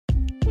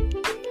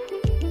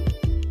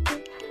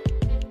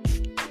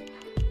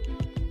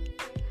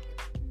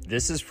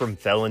This is From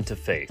Felon to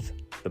Faith,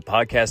 the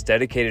podcast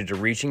dedicated to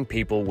reaching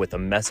people with a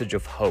message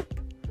of hope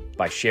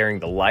by sharing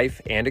the life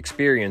and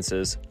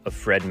experiences of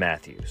Fred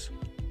Matthews.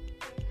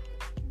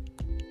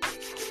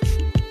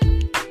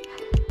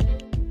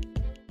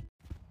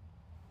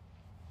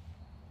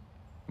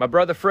 My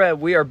brother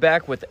Fred, we are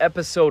back with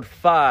episode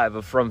 5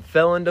 of From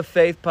Felon to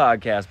Faith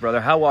podcast.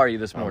 Brother, how are you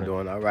this morning? I'm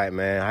doing all right,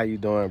 man. How you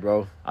doing,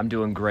 bro? I'm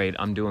doing great.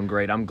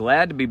 I'm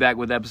glad to be back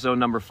with episode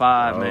number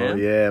 5, man. Oh,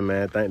 yeah,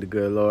 man. Thank the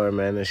good Lord,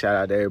 man. And shout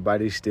out to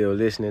everybody still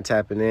listening,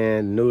 tapping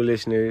in, new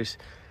listeners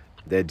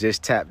that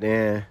just tapped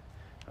in.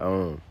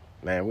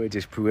 Man, we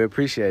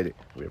appreciate it.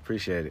 We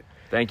appreciate it.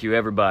 Thank you,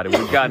 everybody.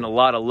 We've gotten a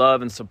lot of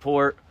love and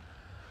support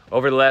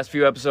over the last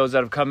few episodes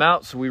that have come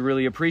out, so we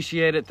really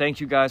appreciate it. Thank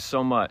you guys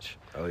so much.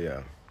 Oh,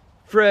 yeah.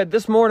 Fred,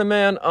 this morning,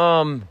 man,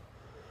 I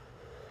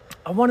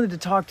wanted to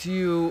talk to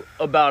you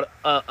about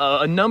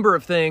a number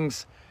of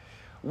things.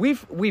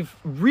 We've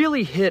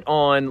really hit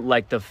on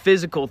like the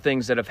physical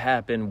things that have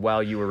happened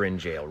while you were in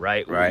jail,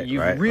 right?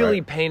 You've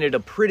really painted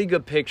a pretty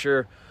good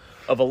picture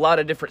of a lot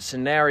of different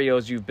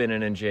scenarios you've been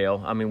in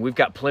jail. I mean, we've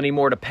got plenty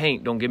more to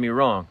paint, don't get me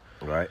wrong.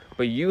 Right.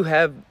 But you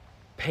have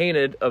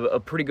painted a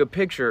pretty good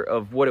picture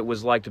of what it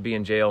was like to be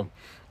in jail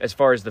as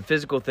far as the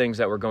physical things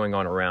that were going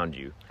on around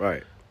you.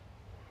 Right.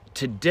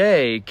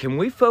 Today, can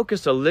we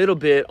focus a little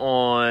bit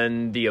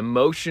on the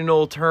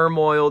emotional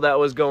turmoil that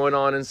was going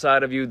on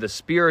inside of you, the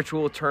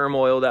spiritual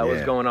turmoil that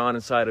was going on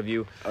inside of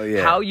you? Oh,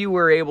 yeah. How you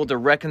were able to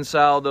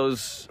reconcile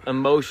those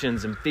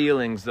emotions and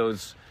feelings,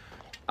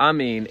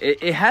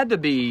 it had to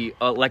be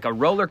like a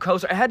roller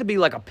coaster. It had to be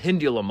like a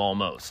pendulum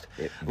almost.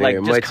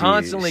 Like just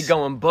constantly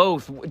going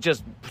both,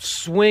 just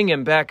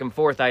swinging back and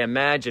forth, I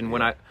imagine.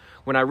 When I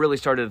really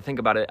started to think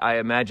about it, I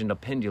imagined a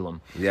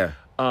pendulum. Yeah.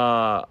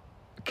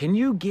 Can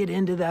you get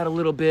into that a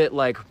little bit?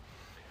 Like,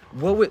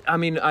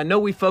 I know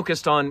we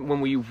focused on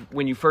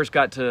when you first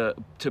got to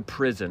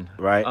prison,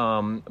 right?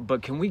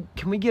 But can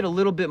we get a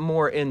little bit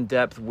more in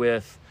depth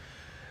with,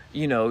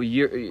 the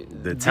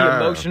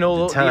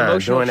emotional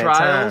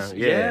trials?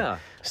 Yeah.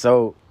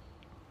 So,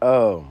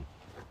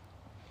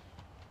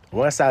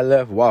 once I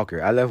left Walker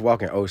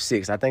in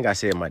 06. I think I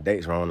said my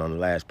dates wrong on the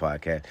last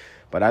podcast,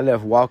 but I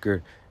left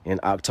Walker in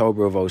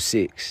October of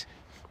 06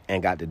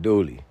 and got to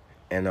Dooley,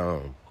 and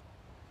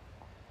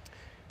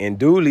in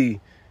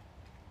Dooley,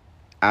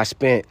 I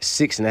spent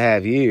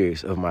 6.5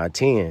 years of my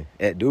 10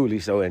 at Dooley.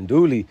 So in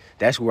Dooley,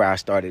 that's where I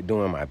started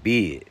doing my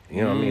bid.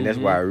 You know what I mean? That's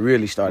where I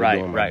really started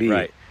doing my bid.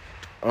 Right.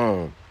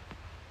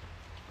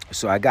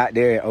 So I got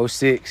there in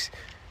 06,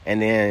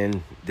 and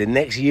then the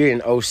next year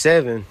in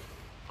 07,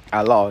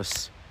 I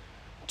lost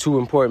 2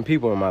 important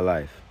people in my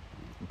life.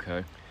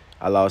 Okay.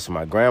 I lost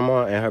my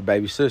grandma and her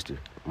baby sister,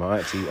 my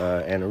auntie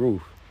Anna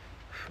Ruth,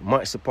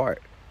 months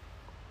apart.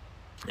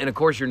 And, of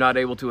course, you're not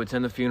able to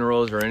attend the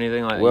funerals or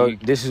anything like that. Well,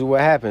 this is what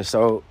happened.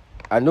 So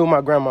I knew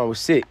my grandma was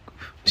sick.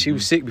 She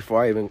was sick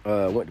before I even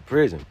went to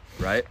prison.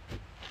 Right.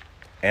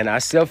 And I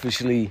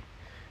selfishly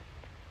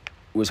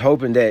was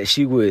hoping that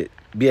she would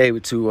be able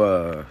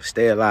to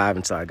stay alive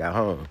until I got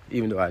home,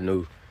 even though I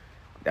knew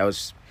that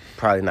was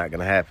probably not going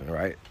to happen,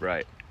 right?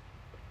 Right.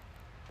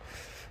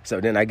 So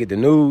then I get the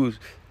news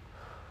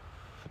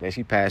that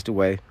she passed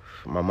away.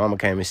 My mama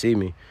came and see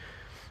me.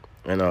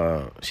 And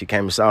she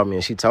came and saw me,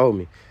 and she told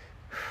me.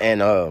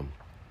 And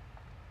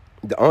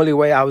the only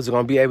way I was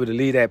going to be able to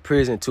leave that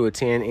prison to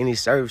attend any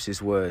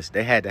services was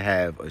they had to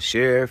have a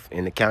sheriff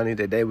in the county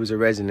that they was a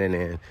resident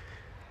in.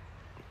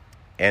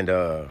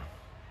 And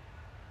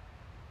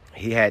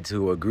he had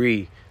to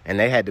agree, and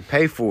they had to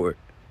pay for it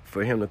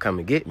for him to come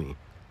and get me.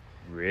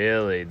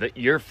 Really?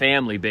 Your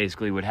family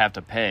basically would have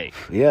to pay?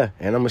 Yeah,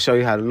 and I'm going to show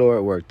you how the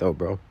Lord worked, though,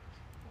 bro.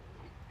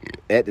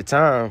 At the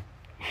time,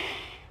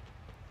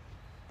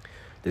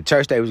 the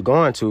church they was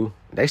going to,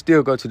 they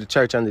still go to the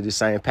church under the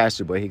same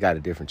pastor, but he got a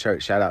different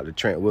church. Shout out to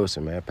Trent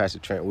Wilson, man. Pastor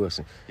Trent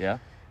Wilson. Yeah.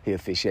 He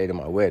officiated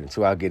my wedding,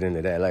 too. I'll get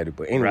into that later.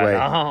 But anyway,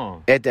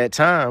 right at that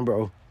time,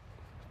 bro,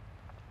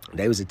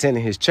 they was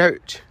attending his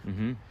church.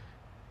 Mm-hmm.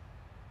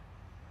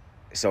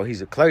 So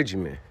he's a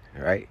clergyman,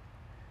 right?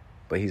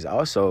 But he's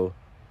also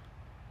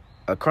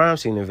a crime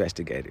scene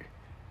investigator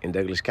in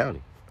Douglas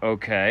County.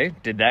 Okay.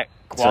 Did that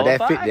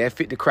qualify? So that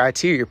fit the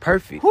criteria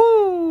perfect.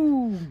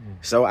 Woo!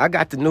 So I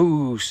got the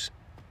news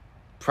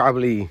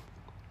probably,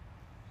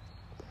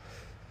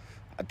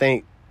 I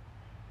think,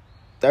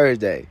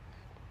 Thursday.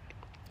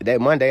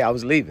 That Monday, I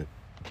was leaving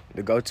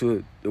to go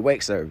to the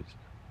wake service.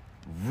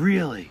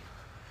 Really?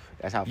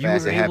 That's how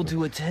fast it happened. You were able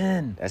to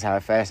attend. That's how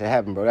fast it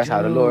happened, bro. That's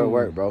how the Lord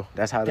worked, bro.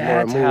 That's how the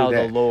Lord moved. That's how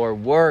the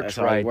Lord works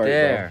right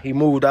there. Bro. He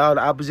moved all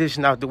the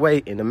opposition out the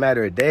way in a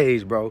matter of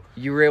days, bro.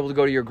 You were able to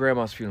go to your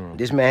grandma's funeral.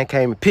 This man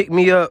came and picked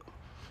me up,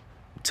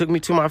 took me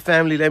to my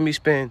family, let me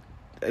spend,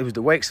 it was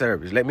the wake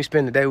service, let me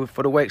spend the day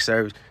for the wake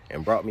service,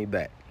 and brought me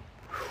back.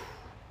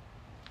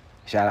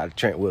 Shout out to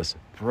Trent Wilson.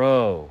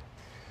 Bro.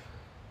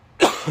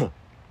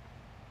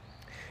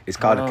 It's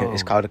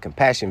called a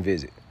compassion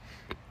visit.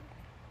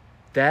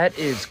 That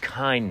is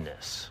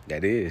kindness.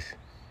 That is.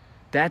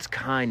 That's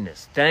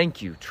kindness.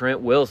 Thank you, Trent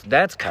Wilson.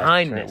 That's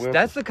kindness.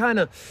 That's the kind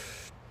of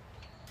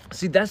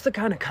See, that's the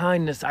kind of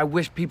kindness I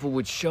wish people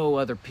would show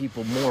other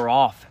people more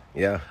often.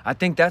 Yeah. I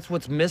think that's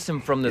what's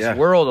missing from this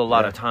world a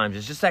lot of times.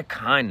 It's just that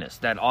kindness,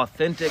 that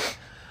authentic,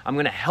 I'm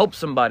going to help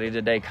somebody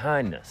today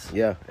kindness.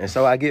 Yeah. And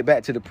so I get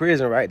back to the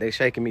prison, right? They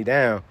shaking me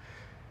down.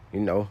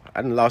 You know,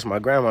 I done lost my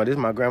grandma. This is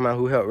my grandma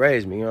who helped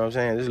raise me. You know what I'm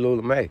saying? This is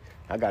Lula May.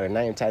 I got her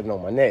name tatted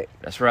on my neck.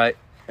 That's right.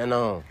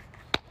 And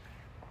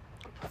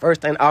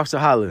first thing the officer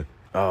hollered,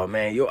 oh,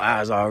 man, your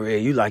eyes all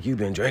red. You like you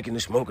been drinking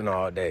and smoking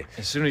all day.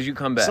 As soon as you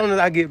come back. As soon as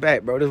I get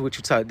back, bro, that's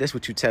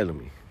what you telling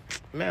me.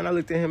 Man, I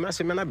looked at him. I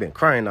said, man, I've been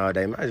crying all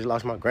day. Man, I just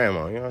lost my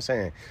grandma. You know what I'm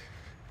saying?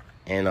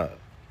 And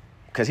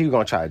because he was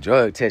going to try to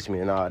drug test me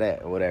and all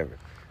that or whatever.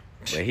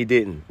 But he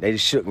didn't. They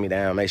just shook me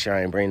down, make sure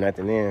I ain't bring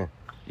nothing in.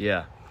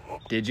 Yeah.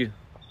 Did you?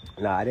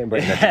 Nah, I didn't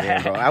bring nothing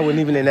in, bro. I wasn't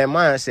even in that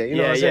mindset. You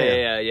know what I'm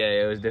saying?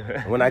 Yeah. It was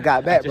different. When I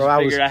got back, bro,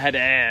 I had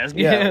to ask.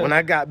 Yeah, when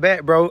I got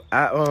back, bro,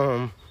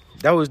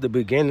 that was the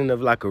beginning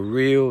of like a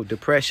real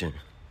depression.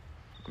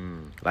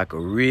 Like a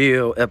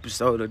real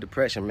episode of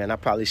depression, man. I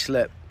probably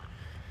slept.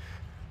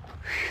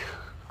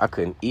 I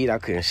couldn't eat, I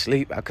couldn't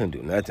sleep, I couldn't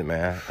do nothing,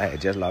 man. I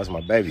had just lost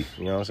my baby.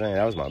 You know what I'm saying?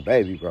 That was my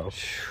baby, bro.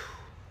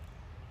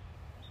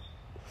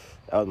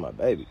 That was my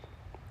baby.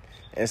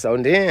 And so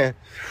then,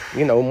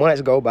 you know,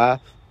 months go by.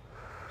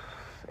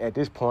 At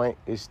this point,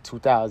 it's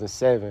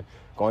 2007,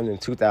 going into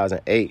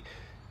 2008.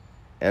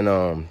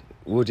 And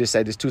we'll just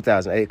say this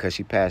 2008 because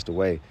she passed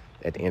away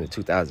at the end of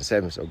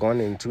 2007. So going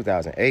into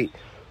 2008,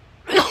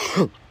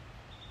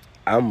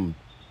 I'm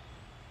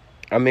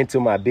into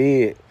my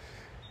bed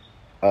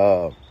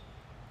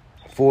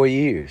 4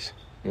 years.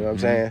 You know what I'm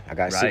saying? I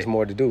got 6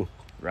 more to do.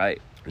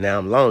 Right. Now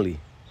I'm lonely. You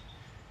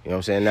know what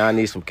I'm saying? Now I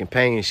need some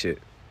companionship.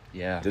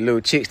 Yeah. The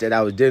little chicks that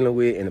I was dealing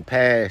with in the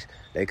past,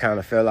 they kind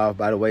of fell off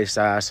by the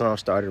wayside. Some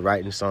started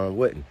writing, some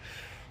wouldn't.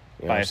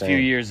 You know by a few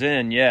years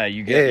in, you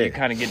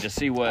kind of get to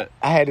see what...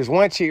 I had this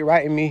one chick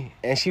writing me,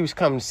 and she was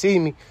coming to see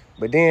me,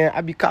 but then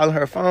I be calling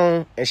her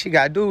phone, and she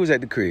got dudes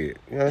at the crib.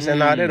 You know what I'm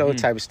saying? All that old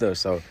type of stuff.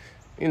 So,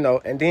 you know,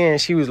 and then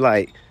she was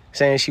like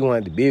saying she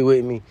wanted to be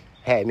with me,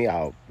 had me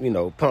all, you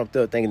know, pumped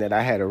up thinking that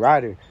I had a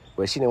rider,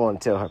 but she didn't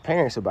want to tell her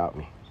parents about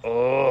me.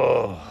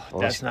 Oh,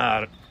 that's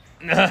not...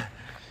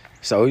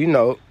 So, you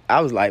know, I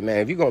was like, man,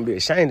 if you're going to be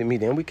ashamed of me,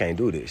 then we can't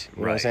do this.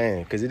 You know what I'm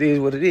saying? Because it is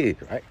what it is,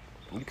 right?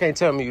 You can't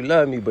tell me you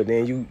love me, but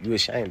then you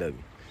ashamed of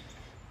me.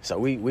 So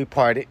we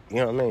parted, you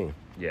know what I mean?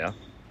 Yeah,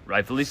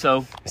 rightfully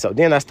so. So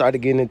then I started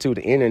getting into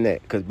the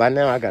internet, because by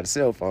now I got a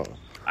cell phone.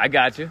 I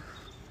got you.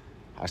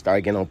 I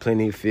started getting on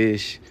Plenty of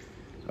Fish,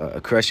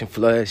 Crush and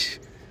Flush.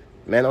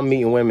 Man, I'm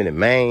meeting women in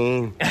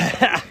Maine,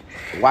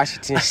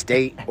 Washington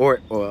State, or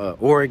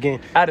Oregon.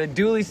 Out of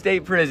Dooley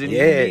State Prison,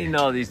 you're meeting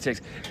all these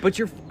chicks. But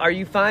are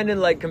you finding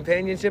like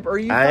companionship? Or are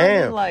you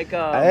finding like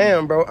I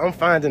am, bro. I'm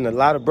finding a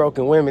lot of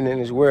broken women in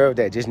this world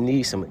that just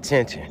need some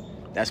attention.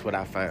 That's what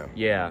I found.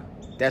 Yeah.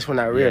 That's when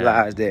I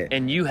realized that.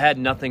 And you had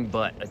nothing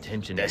but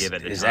attention to give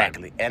at the time.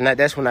 Exactly. And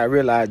that's when I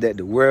realized that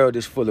the world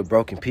is full of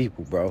broken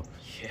people, bro.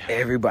 Yeah.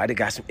 Everybody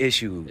got some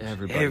issues.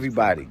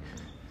 Everybody.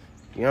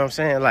 You know what I'm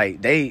saying?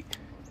 Like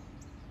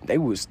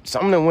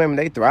some of them women,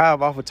 they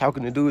thrive off of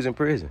talking to dudes in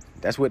prison.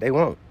 That's what they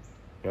want.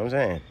 You know what I'm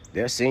saying?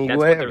 They'll send you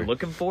whatever. That's what they're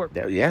looking for?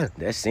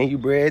 They'll send you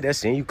bread. They'll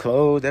send you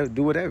clothes. They'll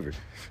do whatever.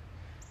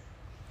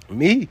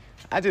 Me,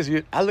 I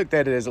looked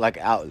at it as like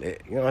an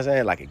outlet. You know what I'm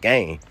saying? Like a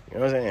game. You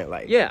know what I'm saying?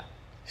 Like, yeah.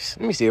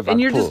 Let me see if I can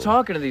And you're just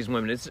talking to these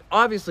women. It's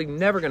obviously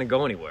never going to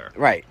go anywhere.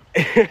 Right.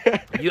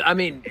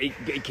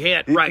 It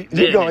can't right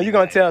You're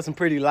going to tell some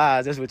pretty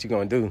lies. That's what you're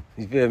going to do.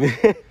 You feel me?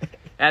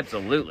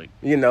 Absolutely.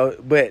 You know,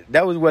 but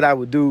that was what I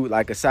would do,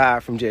 like,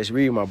 aside from just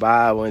reading my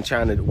Bible and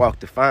trying to walk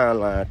the fine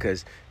line.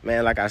 Because,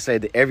 man, like I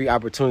said, every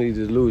opportunity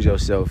to lose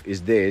yourself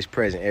is there. It's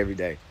present every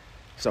day.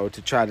 So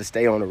to try to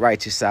stay on the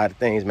righteous side of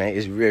things, man,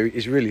 it's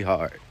really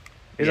hard.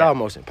 It's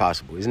almost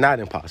impossible. It's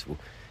not impossible.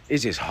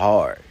 It's just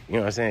hard. You know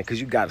what I'm saying?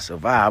 Because you got to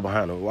survive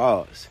behind the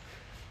walls.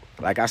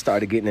 Like, I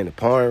started getting into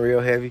porn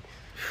real heavy.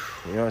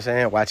 You know what I'm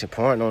saying? Watching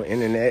porn on the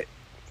internet.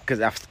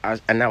 Because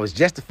I was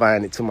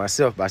justifying it to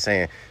myself by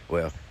saying,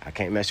 well, I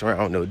can't mess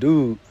around with no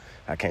dude.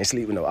 I can't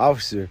sleep with no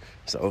officer.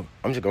 So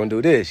I'm just going to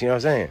do this. You know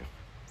what I'm saying?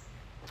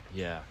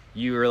 Yeah.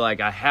 You were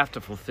like, I have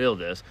to fulfill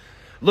this.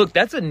 Look,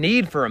 that's a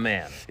need for a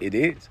man. It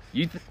is.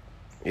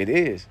 It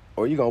is.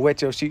 Or you're going to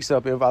wet your sheets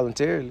up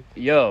involuntarily.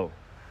 Yo.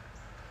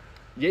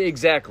 Yeah,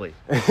 exactly.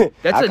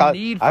 That's a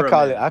need for a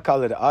man. I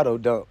call it an auto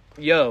dump.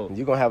 Yo.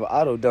 You're going to have an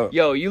auto dump.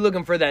 Yo, you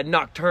looking for that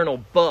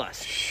nocturnal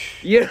bust.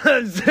 You know what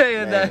I'm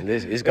saying? Man,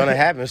 it's going to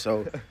happen.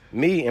 So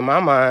me, in my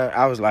mind,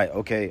 I was like,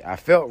 okay, I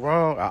felt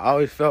wrong. I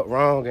always felt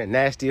wrong and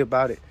nasty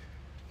about it.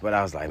 But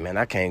I was like, man,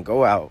 I can't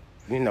go out,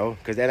 you know,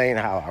 because that ain't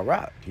how I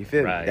rock. You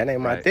feel me? That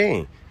ain't my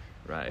thing.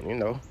 Right. You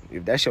know,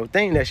 if that's your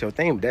thing, that's your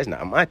thing. But that's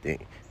not my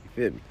thing. You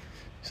feel me?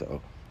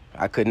 So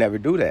I could never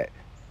do that.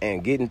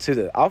 And getting to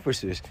the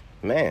officers,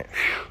 man,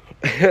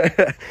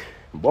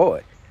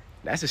 boy,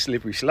 that's a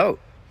slippery slope.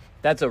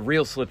 That's a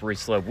real slippery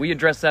slope. We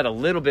addressed that a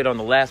little bit on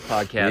the last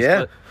podcast.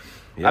 Yeah.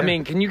 But, I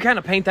mean, can you kind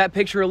of paint that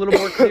picture a little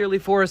more clearly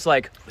for us?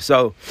 Like,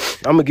 so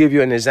I'm going to give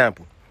you an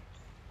example.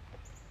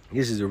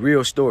 This is a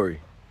real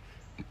story.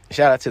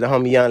 Shout out to the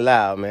homie Young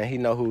Loud, man. He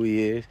know who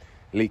he is.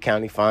 Lee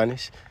County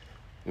finest.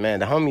 Man,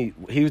 the homie,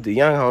 he was the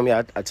young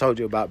homie I told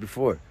you about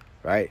before,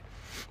 right?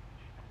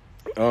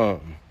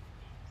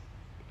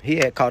 He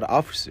had called the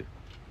officer.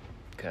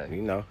 Okay.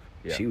 You know,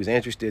 yeah. She was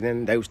interested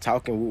in. They was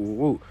talking. Woo, woo,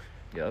 woo.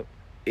 Yep.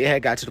 It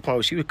had got to the point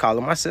where she was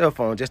calling my cell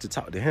phone just to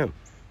talk to him.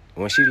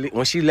 When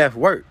she left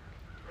work,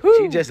 Woo.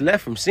 She just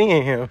left from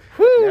seeing him.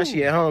 Woo. Now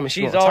she at home and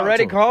she's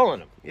already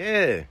calling him.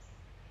 Yeah,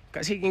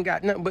 cause he ain't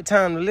got nothing but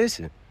time to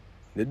listen.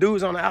 The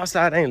dudes on the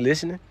outside ain't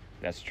listening.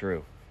 That's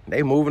true.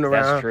 They moving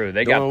around. That's true.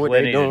 They got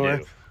plenty to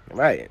do.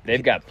 Right.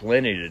 They've got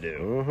plenty to do.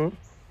 Mm-hmm.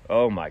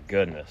 Oh my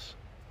goodness.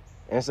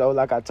 And so,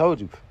 like I told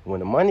you, when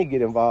the money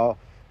get involved,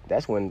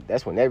 that's when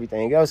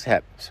everything else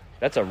happens.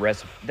 That's a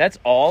recipe. That's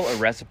all a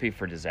recipe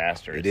for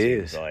disaster. It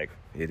is. Like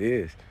it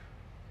is.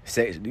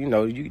 Sex. You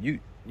know,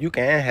 you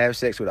can have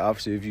sex with an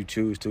officer if you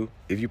choose to,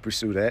 if you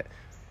pursue that.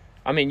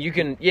 I mean, you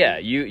can. Yeah,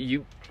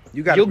 you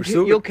got to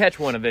pursue it. You'll catch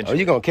one eventually. Oh,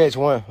 you're gonna catch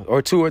one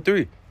or two or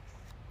three.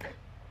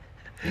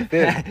 You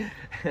feel me?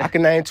 I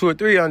can name 2 or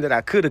 3 on that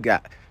I could have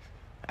got.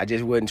 I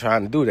just wasn't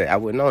trying to do that. I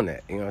wasn't on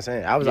that. You know what I'm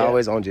saying? I was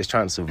always on just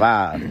trying to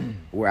survive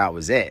where I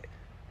was at,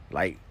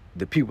 like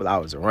the people I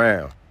was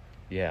around.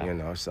 Yeah. You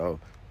know, so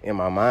in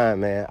my mind,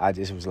 man, I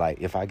just was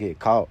like, if I get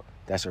caught,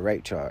 that's a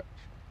rape charge.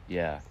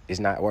 Yeah. It's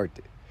not worth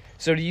it.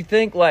 So do you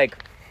think, like,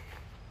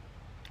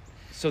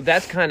 so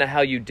that's kind of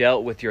how you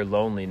dealt with your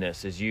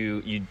loneliness, is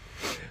you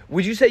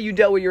would you say you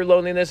dealt with your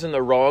loneliness in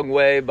the wrong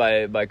way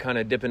by kind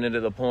of dipping into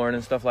the porn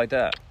and stuff like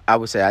that? I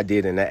would say I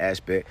did in that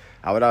aspect.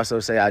 I would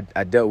also say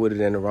I dealt with it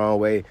in the wrong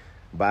way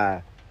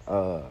by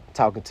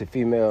talking to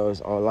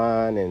females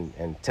online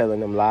and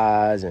telling them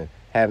lies and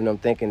having them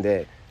thinking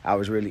that I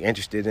was really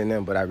interested in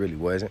them, but I really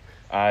wasn't.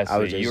 I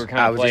see. You were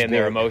kind of playing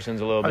their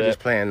emotions a little bit. I was just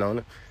playing on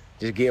them,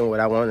 just getting what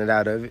I wanted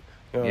out of it.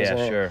 You know what I'm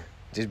saying? Sure.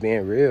 Just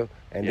being real.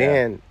 And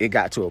then it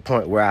got to a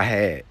point where I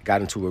had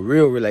got into a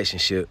real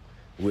relationship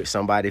with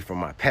somebody from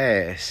my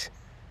past,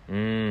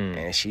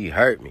 and she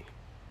hurt me.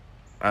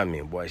 I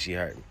mean, boy, she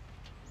hurt me.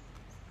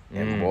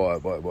 And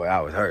boy,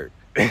 I was hurt.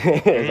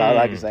 That's all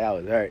I can say. I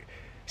was hurt.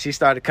 She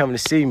started coming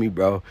to see me,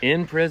 bro.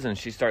 In prison,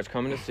 she starts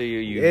coming to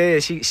see you. Yeah,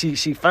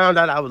 she found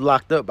out I was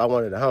locked up by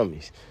one of the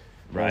homies.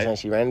 You know what I'm Right. saying?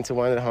 She ran into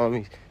one of the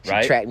homies. She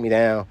Right. tracked me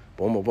down.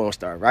 Boom, boom, boom,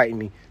 started writing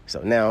me.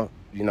 So now,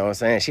 you know what I'm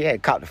saying? She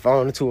had caught the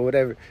phone or two or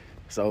whatever.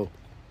 So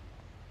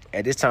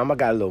at this time, I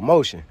got a little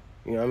motion.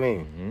 You know what I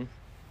mean?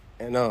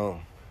 Mm-hmm.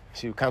 And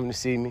she was coming to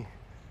see me.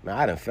 Man,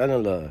 I done fell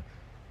in love.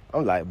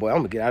 I'm like, boy, I'm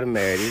gonna get out and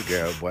marry this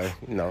girl, boy.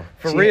 You know.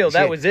 For real,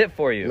 that was it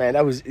for you. Man,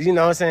 that was, you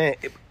know what I'm saying?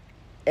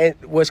 And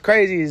what's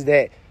crazy is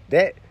that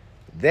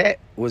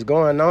was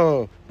going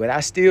on, but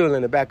I still,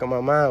 in the back of my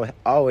mind,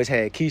 always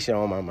had Keisha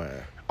on my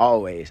mind.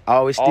 Always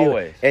still.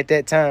 Always. At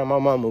that time, my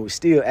mama was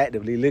still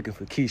actively looking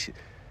for Keisha.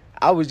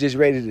 I was just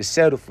ready to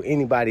settle for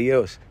anybody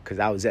else because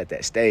I was at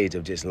that stage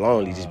of just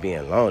lonely, just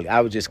being lonely. I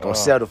was just gonna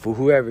settle for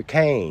whoever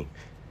came.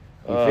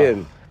 You feel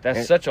me?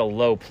 That's such a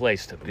low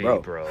place to be,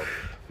 bro.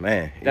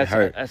 Man, it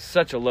hurt. That's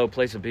such a low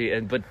place to be,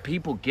 but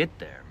people get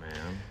there,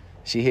 man.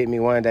 She hit me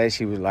one day.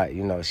 She was like,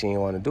 you know, she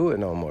didn't want to do it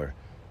no more.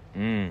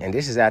 And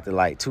this is after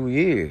like 2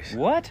 years.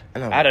 What?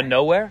 Out like, of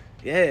nowhere?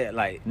 Yeah,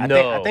 like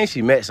no. I think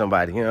she met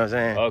somebody. You know what I'm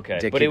saying? Okay,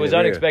 just but it was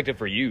unexpected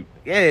for you.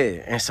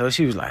 Yeah, and so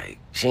she was like,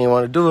 she didn't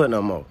want to do it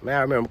no more. Man,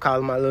 I remember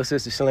calling my little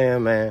sister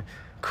Slim, man,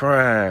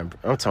 crying.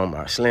 I'm talking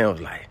about Slim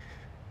was like,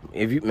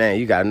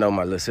 you gotta know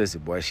my little sister,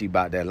 boy. She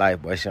about that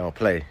life, boy. She don't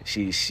play.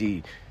 She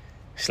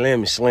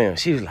Slim is Slim.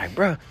 She was like,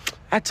 bro,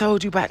 I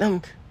told you about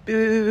them.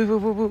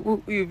 You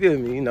feel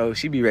me? You know,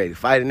 she be ready to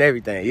fight and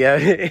everything.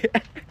 Yeah.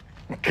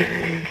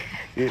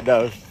 You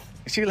know,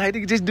 she was like,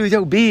 nigga, just do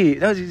your bid.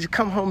 Just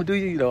come home and do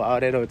you know, all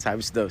that other type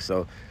of stuff.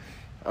 So,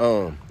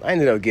 I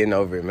ended up getting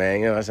over it, man.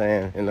 You know what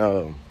I'm saying?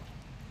 And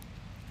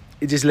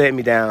it just led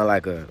me down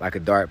like a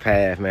dark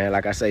path, man.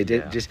 Like I say,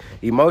 just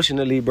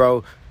emotionally,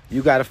 bro,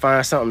 you got to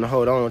find something to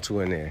hold on to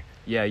in there.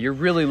 Yeah, you're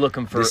really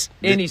looking for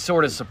any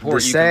sort of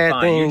support you can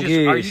find.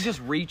 Thing are you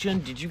just reaching?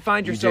 Did you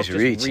find yourself just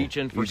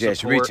reaching for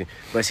support?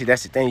 But see,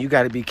 that's the thing. You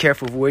got to be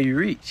careful of where you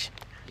reach.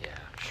 Yeah,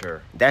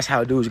 sure. That's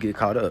how dudes get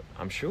caught up.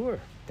 I'm sure.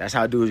 That's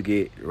how dudes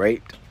get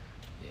raped.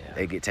 Yeah.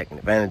 They get taken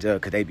advantage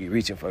of because they be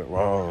reaching for the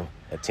wrong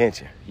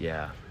attention.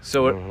 Yeah.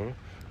 So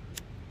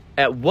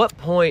at what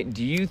point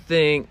do you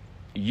think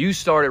you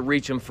started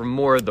reaching for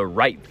more of the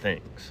right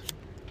things?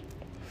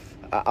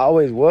 I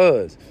always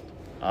was.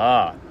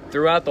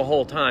 Throughout the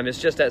whole time. It's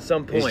just at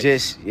some point.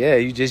 It's just,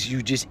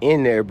 you just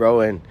in there,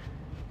 bro, and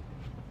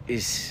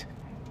it's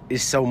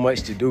so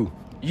much to do.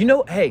 You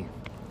know, hey,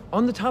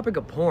 on the topic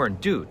of porn,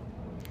 dude,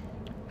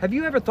 have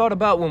you ever thought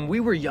about when we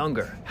were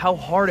younger, how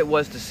hard it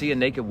was to see a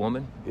naked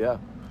woman? Yeah.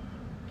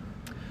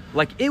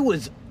 Like, it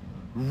was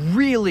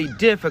really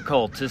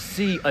difficult to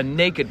see a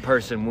naked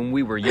person when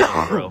we were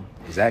young, bro.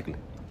 Exactly.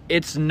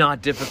 It's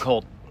not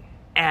difficult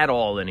at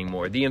all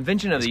anymore. The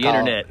invention of the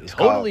internet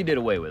totally did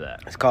away with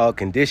that. It's called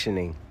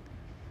conditioning.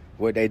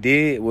 What they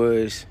did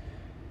was,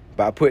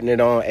 by putting it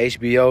on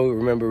HBO,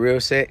 remember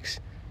Real Sex?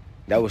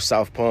 That was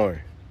soft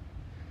porn.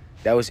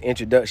 That was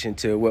introduction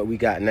to what we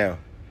got now.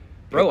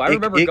 Bro, I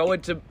remember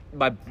going to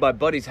my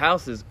buddy's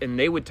houses, and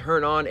they would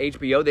turn on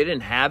HBO. They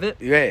didn't have it,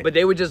 but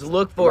they would just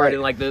look for it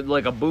in like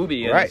a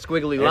booby and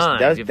squiggly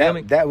lines. You feel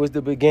me? That was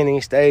the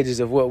beginning stages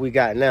of what we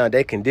got now.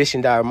 They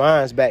conditioned our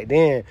minds back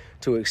then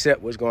to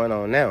accept what's going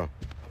on now.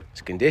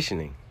 It's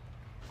conditioning.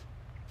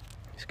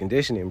 It's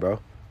conditioning, bro.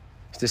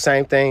 It's the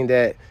same thing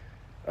that,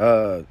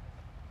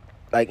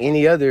 like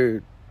any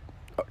other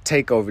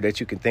takeover that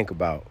you can think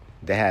about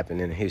that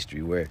happened in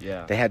history, where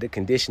they had to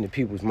condition the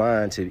people's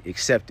mind to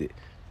accept it.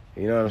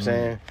 You know what I'm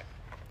saying?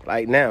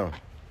 Like now,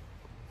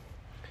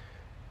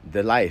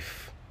 the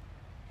life,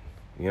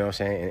 you know what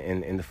I'm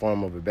saying, in the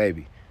form of a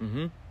baby,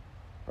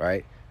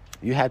 right?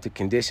 You have to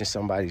condition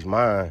somebody's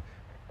mind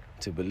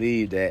to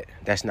believe that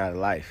that's not a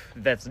life.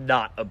 That's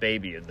not a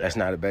baby in there. That's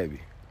not a baby.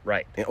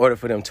 Right. In order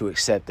for them to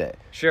accept that.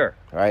 Sure.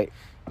 Right?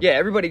 Yeah,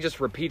 everybody just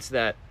repeats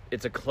that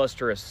it's a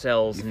cluster of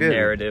cells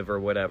narrative or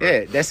whatever.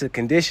 Yeah, that's a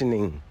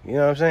conditioning. You know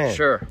what I'm saying?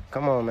 Sure.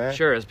 Come on, man.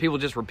 Sure, as people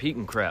just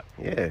repeating crap.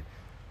 Yeah.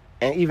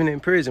 And even in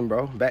prison,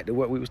 bro, back to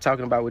what we was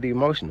talking about with the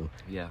emotional.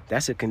 Yeah.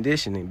 That's a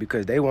conditioning,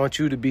 because they want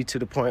you to be to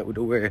the point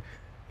where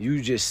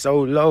you just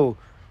so low,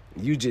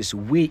 you just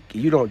weak,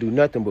 you don't do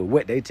nothing but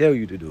what they tell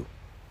you to do.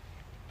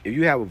 If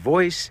you have a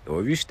voice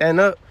or if you stand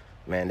up,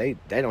 man, they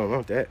don't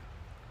want that.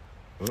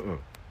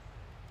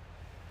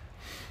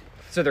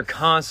 So they're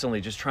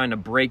constantly just trying to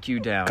break you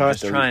down,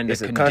 just trying to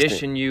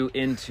condition you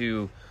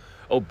into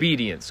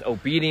obedience.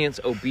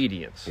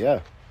 Yeah.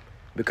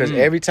 Because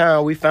every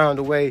time we found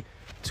a way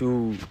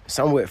to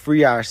somewhat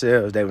free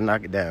ourselves, they would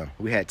knock it down.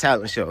 We had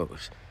talent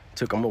shows,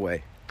 took them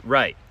away.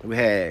 Right. We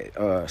had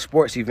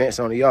sports events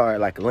on the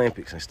yard, like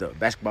Olympics and stuff,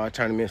 basketball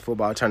tournaments,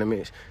 football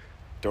tournaments,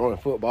 throwing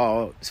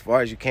football as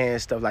far as you can,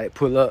 stuff like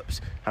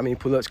pull-ups. How many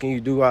pull-ups can you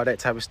do, all that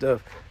type of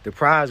stuff. The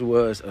prize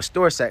was a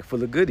store sack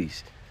full of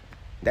goodies.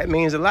 That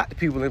means a lot to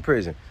people in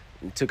prison.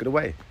 They took it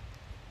away.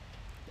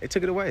 They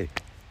took it away.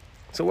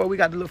 So what we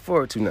got to look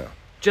forward to now?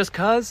 Just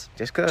cause?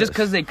 Just cause. Just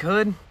cause they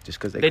could? Just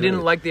cause they could. They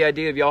didn't like the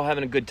idea of y'all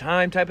having a good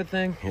time type of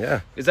thing?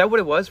 Yeah. Is that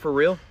what it was for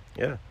real?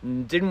 Yeah.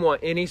 Didn't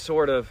want any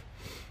sort of...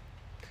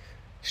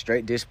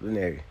 Straight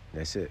disciplinary.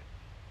 That's it.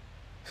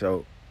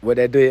 So what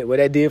that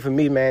did for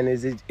me, man,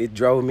 is it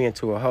drove me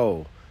into a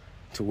hole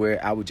to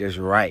where I would just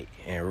write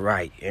and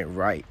write and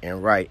write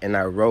and write. And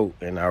I wrote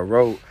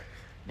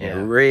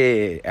and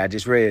read. I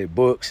just read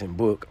books and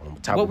book on top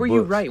of books. What were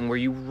you writing? Were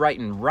you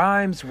writing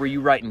rhymes? Were you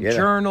writing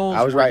journals?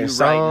 I was writing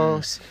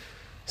songs.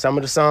 Some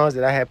of the songs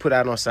that I had put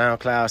out on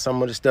SoundCloud.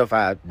 Some of the stuff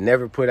I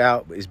never put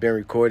out, but it's been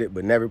recorded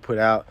but never put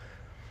out.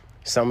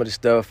 Some of the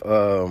stuff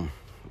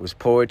was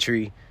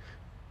poetry.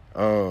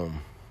 The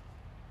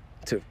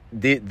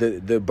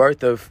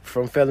birth of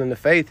From Failing to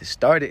Faith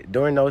started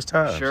during those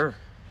times. Sure.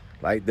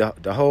 Like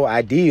the whole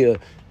idea,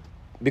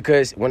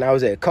 because when I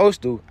was at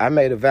Coastal, I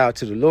made a vow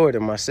to the Lord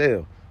in my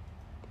cell.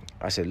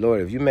 I said,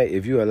 Lord,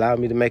 if you allow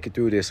me to make it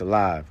through this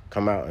alive,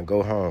 come out and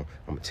go home,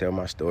 I'm gonna tell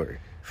my story.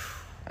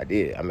 I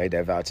did. I made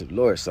that vow to the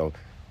Lord. So,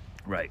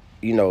 right.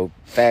 You know,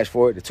 fast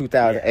forward to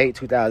 2008,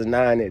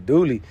 2009 at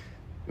Dooley,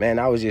 man,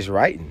 I was just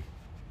writing.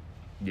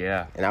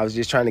 Yeah. And I was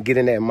just trying to get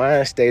in that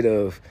mind state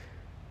of,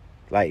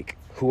 like,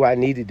 who I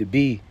needed to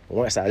be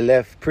once I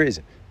left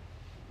prison.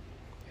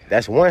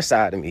 That's one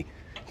side of me.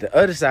 The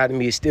other side of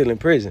me is still in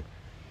prison.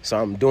 So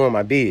I'm doing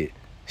my bid.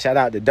 Shout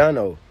out to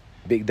Dunno,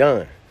 Big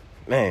Dun.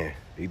 Man,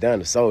 Big Dun,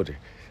 the soldier.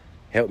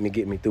 Helped me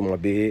get me through my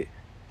bid.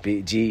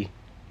 Big G,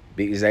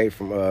 Big Zay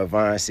from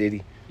Vine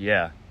City.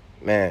 Yeah.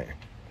 Man,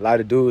 a lot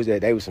of dudes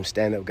they were some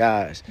stand-up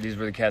guys. These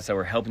were the cats that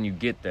were helping you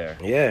get there.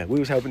 Yeah, we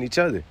was helping each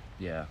other.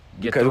 Yeah.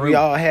 Because we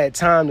all had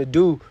time to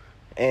do,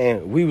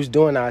 and we was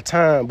doing our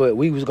time, but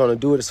we was going to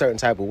do it a certain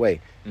type of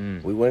way.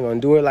 We weren't going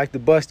to do it like the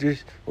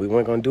busters. We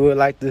weren't going to do it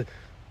like the,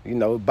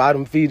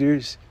 bottom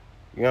feeders.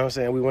 You know what I'm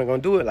saying? We weren't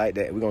going to do it like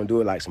that. We're going to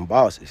do it like some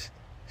bosses,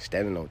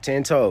 standing on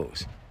 10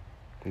 toes.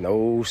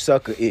 No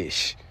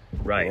sucker-ish.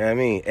 Right. You know what I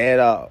mean? At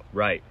all.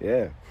 Right.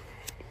 Yeah.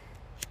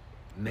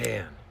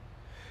 Man,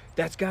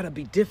 that's got to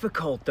be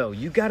difficult, though.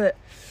 You got to,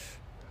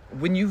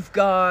 when you've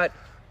got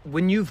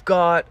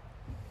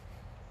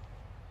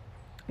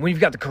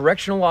the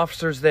correctional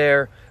officers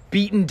there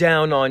beating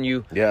down on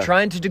you,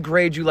 trying to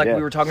degrade you like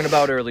we were talking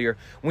about earlier,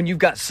 when you've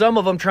got some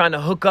of them trying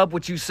to hook up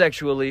with you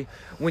sexually,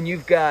 when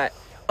you've got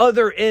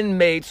other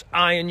inmates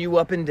eyeing you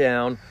up and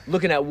down,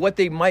 looking at what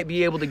they might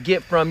be able to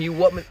get from you,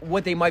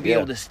 what they might be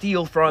able to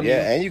steal from you.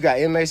 Yeah, and you got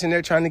inmates in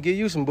there trying to get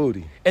you some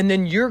booty. And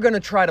then you're going to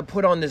try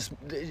to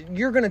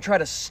you're going to try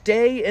to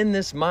stay in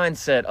this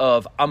mindset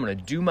of, I'm going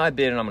to do my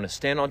bit and I'm going to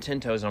stand on 10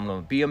 toes and I'm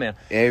going to be a man.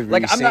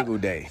 Every single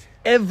day.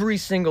 Every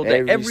single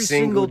day. Every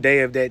single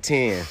day of that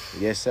 10.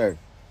 Yes, sir.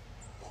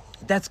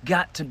 That's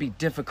got to be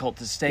difficult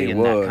to stay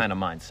in that kind of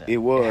mindset. It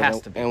was. It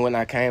has to be. And when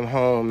I came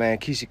home, man,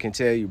 Keisha can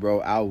tell you,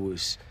 bro, I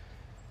was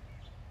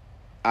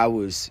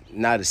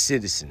not a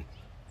citizen.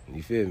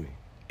 You feel me?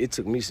 It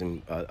took me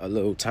a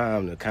little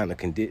time to kind of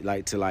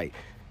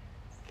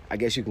I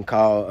guess you can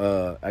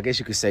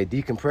say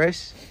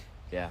decompress.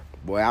 Yeah.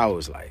 Boy, I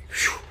was like,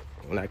 whew.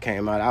 When I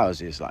came out, I was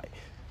just like,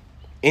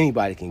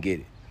 anybody can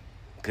get it.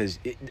 Because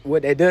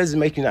what that does is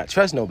make you not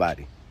trust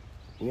nobody.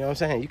 You know what I'm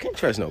saying? You can't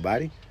trust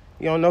nobody.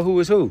 You don't know who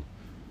is who.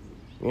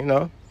 You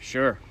know?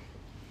 Sure.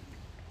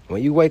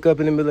 When you wake up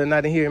in the middle of the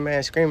night and hear a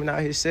man screaming out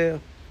his cell,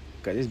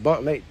 because his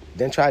bunkmate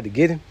then tried to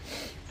get him,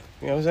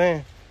 you know what I'm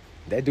saying?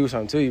 That do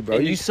something to you, bro.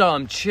 And you saw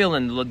him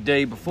chilling the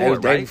day before, that was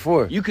right? Day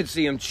before. You could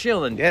see him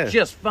chilling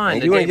just fine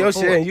and the you day in your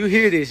before. cell and you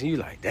hear this and you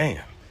like,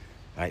 damn.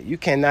 Like, you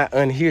cannot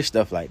unhear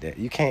stuff like that.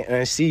 You can't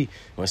unsee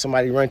when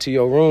somebody run to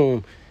your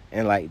room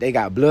and, like, they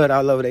got blood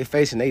all over their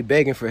face and they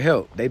begging for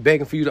help. They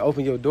begging for you to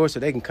open your door so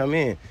they can come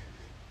in.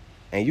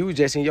 And you was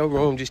just in your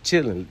room just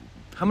chilling.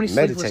 How many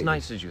sleepless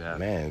nights did you have?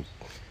 Man,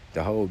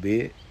 the whole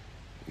bed.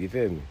 You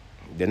feel me?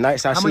 The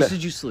nights I slept. How much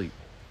did you sleep?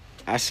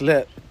 I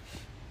slept.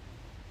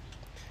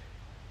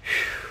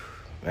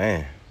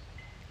 Man,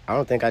 I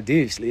don't think I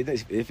did sleep.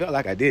 It felt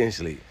like I didn't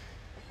sleep.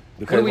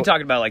 Because what are we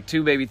talking about? Like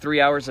 2, maybe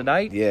 3 hours a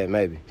night? Yeah,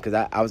 maybe. Because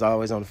I was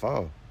always on the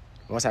phone.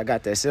 Once I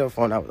got that cell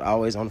phone, I was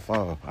always on the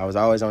phone. I was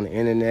always on the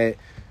internet,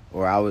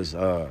 or I was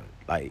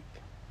like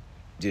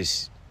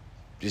just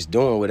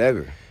doing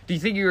whatever. Do you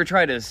think you were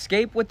trying to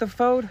escape with the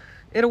phone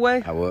in a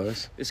way? I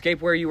was.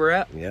 Escape where you were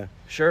at? Yeah.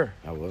 Sure.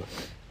 I was.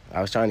 I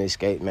was trying to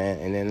escape, man.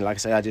 And then, like I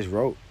said, I just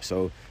wrote.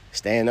 So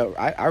staying up,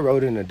 I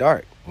wrote in the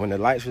dark. When the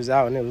lights was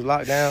out and it was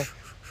locked down,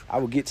 I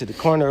would get to the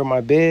corner of my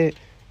bed,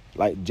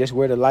 like just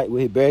where the light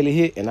would barely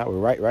hit, and I would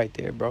write right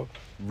there, bro.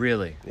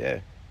 Really?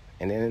 Yeah.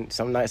 And then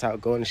some nights I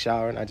would go in the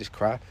shower and I just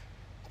cry,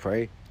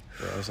 pray. You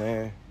know what I'm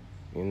saying?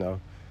 You know.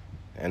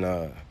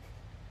 And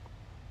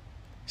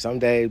some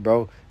days,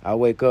 bro, I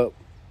wake up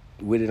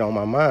with it on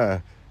my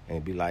mind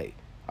and be like,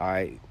 all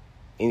right,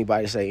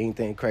 anybody say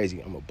anything crazy,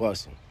 I'm going to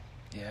bust them.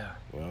 Yeah.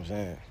 You know what I'm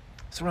saying?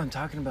 That's what I'm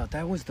talking about.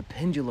 That was the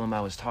pendulum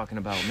I was talking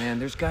about,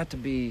 man. It's got to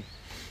be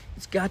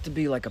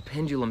like a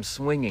pendulum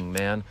swinging,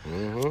 man.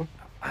 Mm-hmm.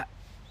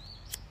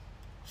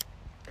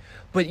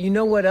 But you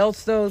know what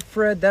else, though,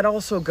 Fred? That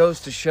also goes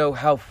to show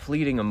how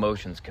fleeting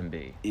emotions can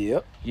be.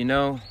 Yep. You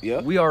know?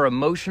 Yep. We are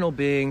emotional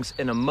beings,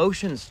 and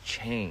emotions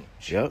change.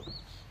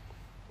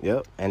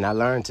 Yep. And I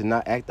learned to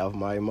not act off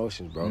my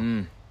emotions,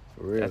 bro.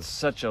 For real. That's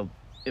such a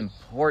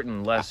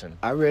important lesson.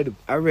 I read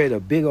a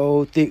big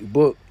old thick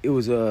book. It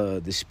was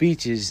the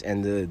speeches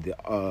and the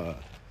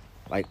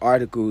like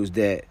articles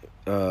that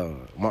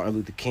Martin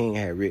Luther King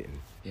had written.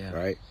 Yeah.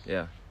 Right?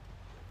 Yeah.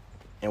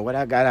 And what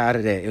I got out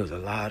of that, it was a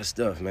lot of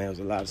stuff, man. It was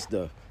a lot of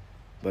stuff.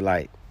 But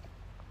like,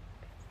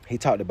 he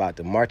talked about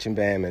the marching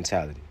band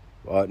mentality.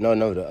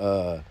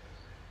 The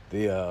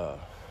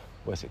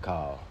what's it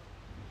called?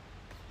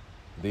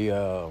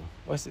 The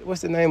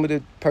what's the name of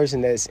the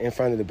person that's in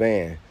front of the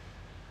band?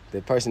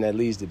 The person that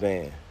leads the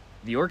band.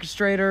 The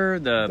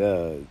orchestrator,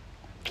 the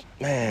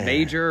man.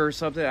 major or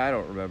something? I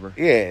don't remember.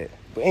 Yeah.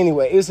 But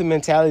anyway, it's a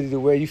mentality to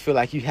where you feel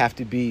like you have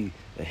to be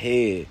the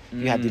head.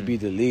 You have to be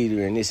the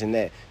leader and this and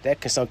that.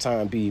 That can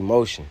sometimes be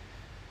emotion.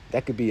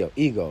 That could be your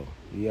ego.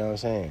 You know what I'm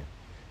saying?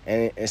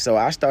 And so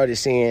I started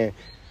seeing,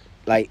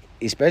 like,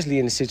 especially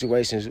in the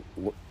situations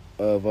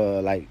of,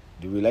 like,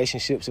 the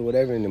relationships or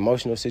whatever, in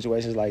emotional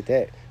situations like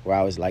that, where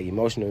I was, like,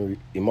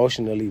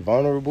 emotionally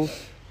vulnerable,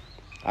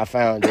 I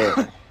found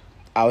that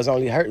I was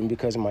only hurting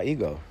because of my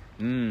ego.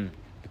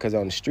 Because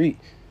on the street,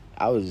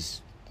 I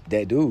was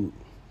that dude.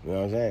 You know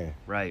what I'm saying?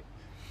 Right.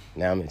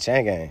 Now I'm in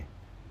Changang.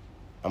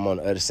 I'm on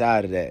the other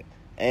side of that.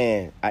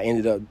 And I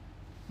ended up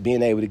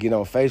being able to get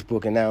on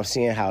Facebook, and now I'm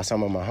seeing how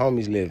some of my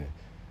homies living.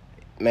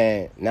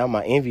 Man, now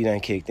my envy done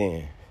kicked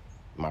in.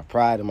 My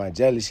pride and my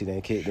jealousy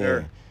done kicked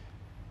in.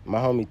 My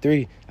homie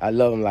 3, I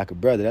love him like a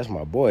brother. That's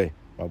my boy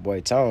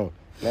Tone.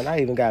 Man, I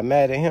even got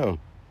mad at him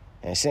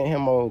and sent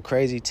him old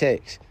crazy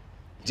text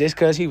just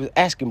because he was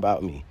asking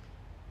about me.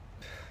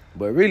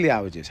 But really,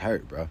 I was just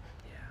hurt, bro.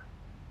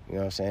 You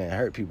know what I'm saying?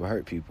 Hurt people.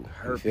 Hurt people,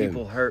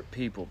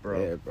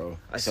 bro. Yeah, bro.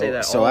 I say that all the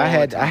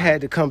time. So I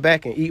had to come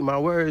back and eat my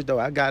words, though.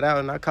 I got out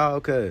and I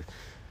called Cuz.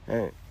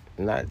 And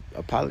I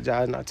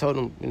apologized and I told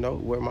him, you know,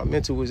 where my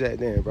mental was at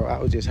then, bro. I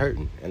was just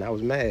hurting and I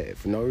was mad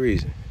for no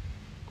reason.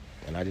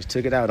 And I just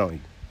took it out on you.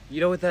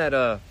 You know what that,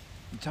 you're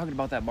talking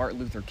about that Martin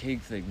Luther King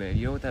thing, man.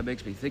 You know what that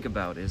makes me think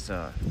about is,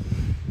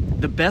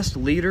 the best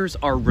leaders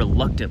are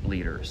reluctant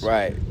leaders.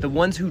 Right. The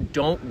ones who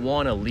don't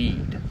want to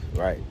lead.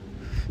 Right.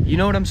 You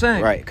know what I'm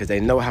saying? Right, because they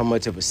know how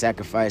much of a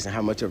sacrifice and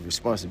how much of a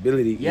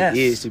responsibility it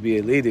is to be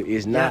a leader.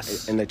 It's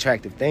not an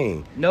attractive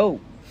thing. No.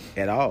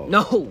 At all.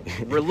 No.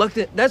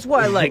 Reluctant. That's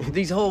why, like,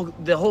 the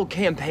whole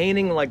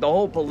campaigning, like, the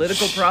whole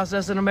political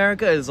process in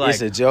America is like...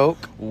 It's a joke.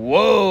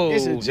 Whoa.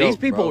 It's a joke, these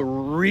people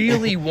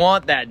really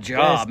want that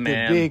job, man.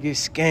 That's the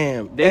biggest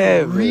scam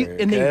ever.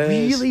 and they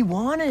really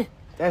want it.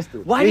 That's the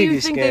Why do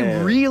you think scam.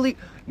 they really...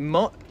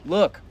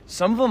 Look,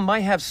 some of them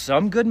might have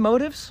some good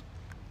motives.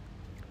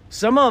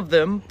 Some of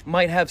them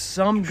might have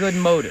some good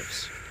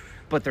motives,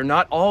 but they're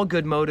not all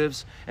good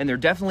motives, and they're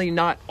definitely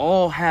not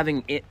all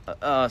having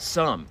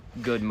some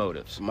good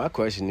motives. My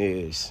question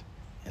is,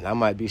 and I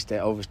might be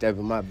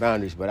overstepping my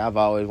boundaries, but I've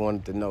always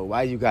wanted to know,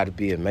 why you got to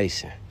be a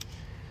Mason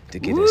to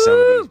get in some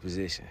of these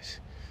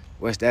positions?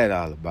 What's that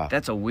all about?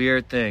 That's a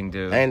weird thing,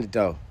 dude. Ain't it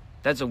though?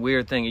 That's a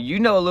weird thing. You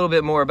know a little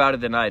bit more about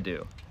it than I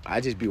do.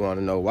 I just be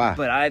wanting to know why.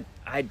 But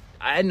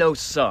I know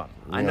some.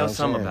 I know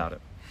some about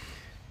it.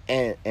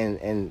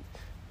 And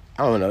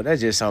I don't know, that's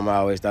just something I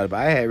always thought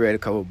about. I had read a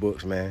couple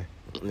books, man.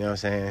 You know what I'm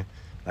saying?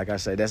 Like I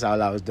said, that's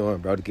all I was doing,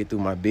 bro, to get through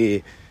my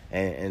bid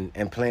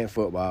and playing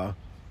football.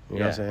 You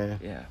know what I'm saying?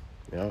 Yeah.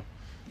 You know?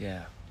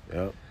 Yeah.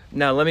 Yep.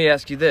 Now, let me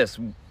ask you this.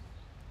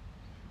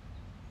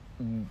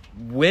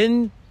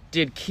 When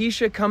did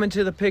Keisha come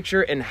into the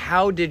picture, and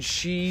how did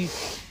she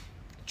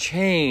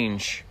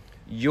change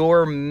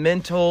your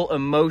mental,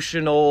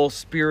 emotional,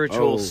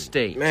 spiritual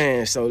state?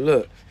 Man, so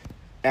look,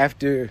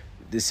 after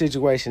the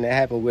situation that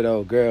happened with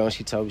old girl and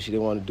she told me she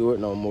didn't want to do it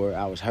no more,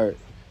 I was hurt.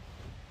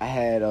 I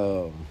had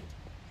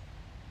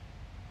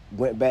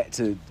went back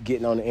to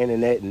getting on the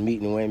internet and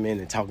meeting women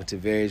and talking to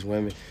various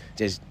women,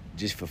 just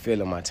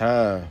fulfilling my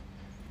time.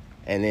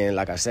 And then,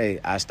 like I say,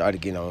 I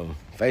started getting on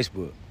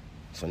Facebook.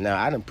 So now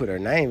I done put her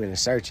name in the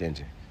search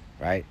engine,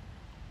 right?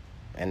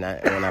 And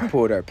when I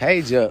pulled her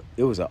page up,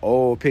 it was an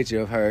old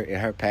picture of her in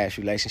her past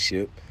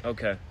relationship.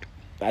 Okay.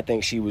 I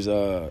think she was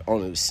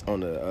on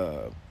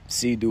the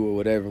Sea-Doo or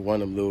whatever,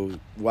 one of them little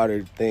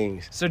water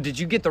things. So did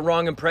you get the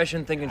wrong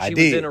impression thinking she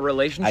was in a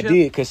relationship? I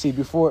did, because see,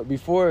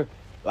 before,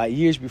 like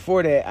years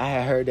before that, I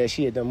had heard that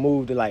she had done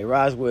moved to like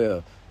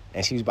Roswell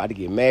and she was about to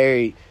get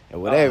married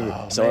and whatever.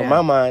 Oh, so man. in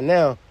my mind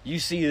now, you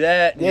see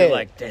that and you're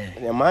like,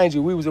 damn. Now, mind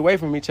you, we was away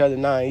from each other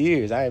 9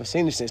 years. I haven't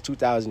seen her since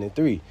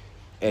 2003.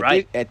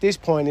 At this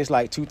point, it's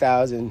like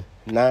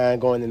 2009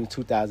 going into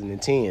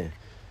 2010,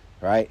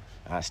 right?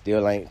 I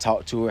still ain't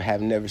talked to her,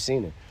 have never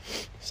seen her.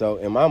 So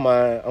in my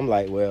mind, I'm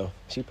like, well,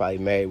 she probably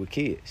married with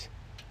kids.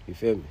 You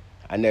feel me?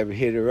 I never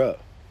hit her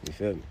up. You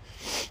feel me?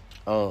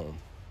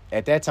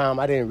 At that time,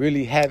 I didn't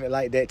really have it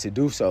like that to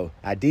do so.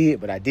 I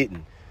did, but I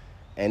didn't.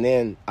 And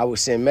then I would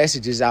send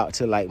messages out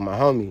to like my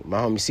homie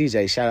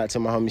CJ. Shout out to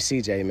my homie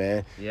CJ,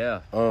 man. Yeah.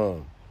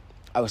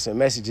 I would send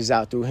messages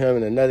out through him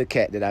and another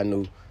cat that I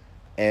knew.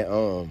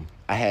 And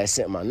I had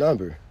sent my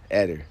number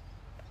at her,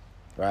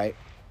 right?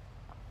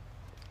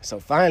 So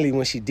finally,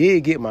 when she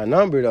did get my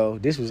number, though,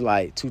 this was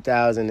like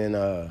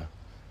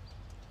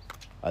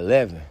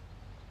 2011.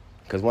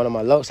 Because one of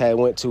my lokes had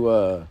went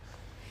to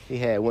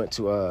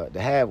the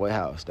halfway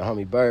house, the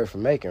homie Bird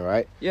from Macon,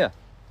 right? Yeah.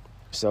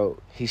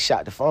 So he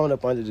shot the phone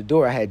up under the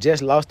door. I had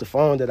just lost the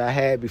phone that I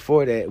had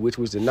before that, which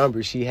was the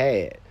number she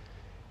had.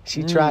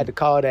 She tried to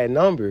call that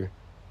number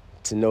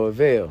to no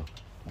avail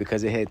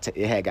because it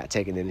had got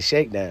taken in the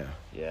shakedown.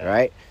 Yeah.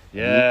 Right?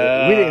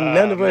 Yeah. We didn't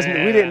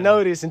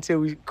know this until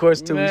we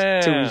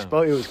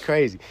spoke. It was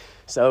crazy.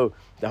 So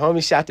the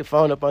homie shot the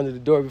phone up under the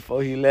door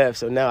before he left.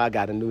 So now I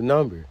got a new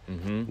number.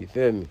 Mm-hmm. You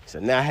feel me? So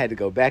now I had to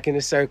go back in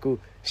the circle,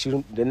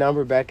 shoot the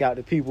number back out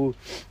to people,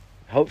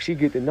 hope she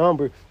get the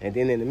number. And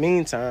then in the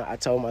meantime, I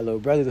told my little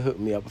brother to hook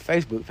me up a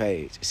Facebook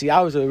page. See,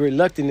 I was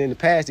reluctant in the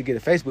past to get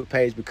a Facebook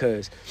page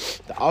because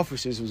the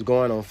officers was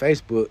going on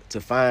Facebook to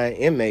find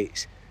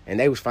inmates, and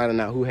they was finding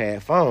out who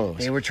had phones.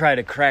 They were trying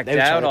to crack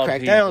down on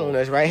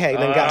us, right? Hey, it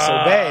done got so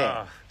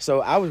bad. So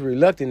I was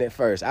reluctant at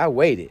first. I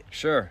waited.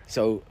 Sure.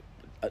 So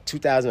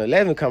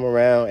 2011 come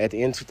around, at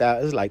the end of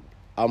 2000, it was like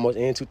almost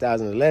end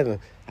 2011,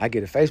 I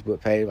get a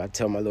Facebook page. I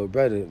tell my little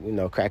brother,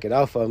 crack it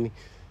off for me.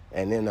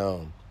 And then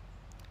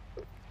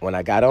when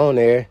I got on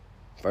there,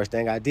 first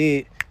thing I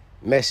did,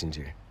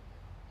 Messenger,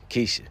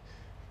 Keisha.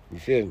 You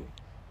feel me?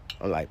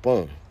 I'm like,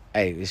 boom.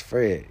 Hey, it's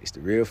Fred. It's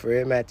the real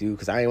Fred Matthew,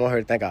 because I didn't want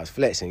her to think I was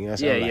flexing. You know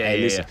what I'm saying? Hey,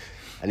 listen,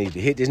 I need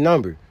to hit this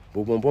number.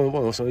 Boom, boom, boom,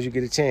 boom. As soon as you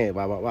get a chance,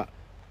 blah, blah, blah.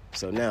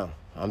 So now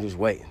I'm just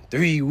waiting.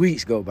 3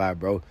 weeks go by,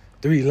 bro.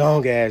 3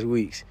 long-ass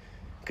weeks.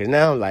 Because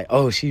now I'm like,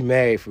 oh, she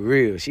married for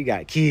real. She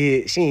got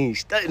kids. She ain't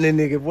studying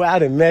the nigga. Boy, I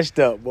done messed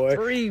up, boy.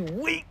 3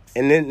 weeks.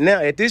 And then now,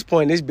 at this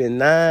point, it's been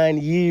 9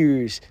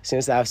 years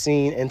since I've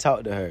seen and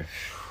talked to her,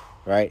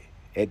 right?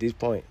 At this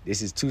point,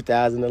 this is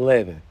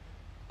 2011.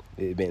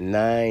 It's been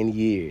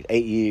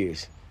 8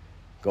 years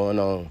going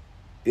on.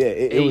 Yeah,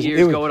 it was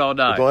going on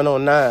 9. Going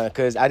on 9,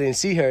 because I didn't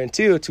see her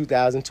until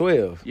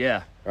 2012.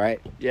 Yeah. Right?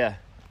 Yeah.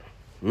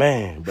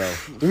 Man, bro,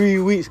 3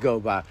 weeks go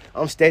by.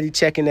 I'm steady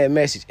checking that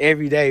message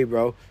every day,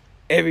 bro.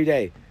 Every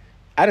day.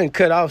 I done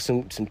cut off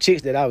some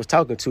chicks that I was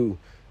talking to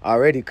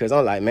already, because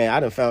I'm like, man, I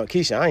done found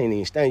Keisha. I ain't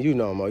even studying you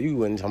no more. You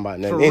wasn't talking about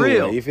nothing For anyway.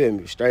 real? You feel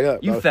me? Straight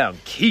up, bro. You found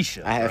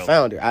Keisha, I had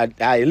found her. I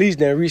at least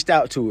done reached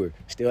out to her.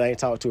 Still ain't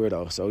talked to her,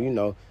 though. So,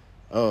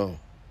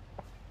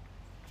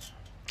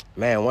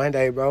 man, one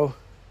day, bro,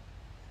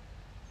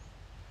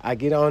 I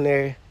get on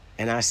there,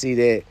 and I see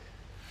that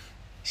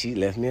she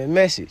left me a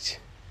message.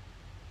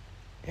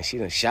 And she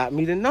done shot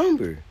me the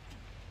number.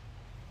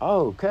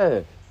 Oh,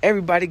 cuz,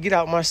 everybody get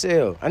out my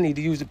cell. I need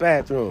to use the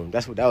bathroom.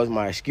 That was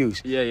my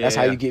excuse. That's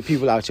how you get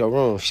people out your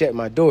room. Shut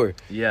my door.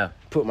 Yeah.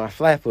 Put my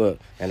flap up,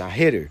 and I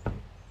hit her.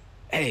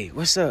 Hey,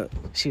 what's up?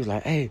 She was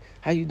like, hey,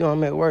 how you doing?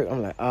 I'm at work.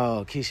 I'm like,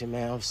 oh, Keisha,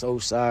 man, I'm so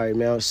sorry,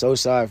 man. I'm so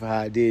sorry for how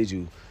I did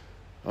you.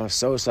 I'm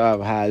so sorry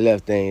for how I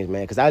left things,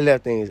 man. Because I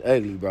left things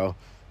ugly, bro.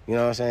 You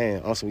know what I'm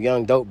saying? On some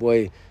young dope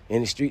boy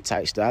in the street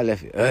type stuff, I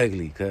left it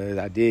ugly, because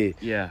I did.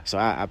 Yeah. So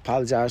I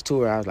apologized to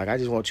her. I was like, I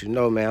just want you to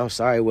know, man, I'm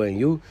sorry it wasn't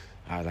you.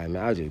 I was like,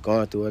 man, I was just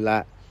going through a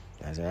lot.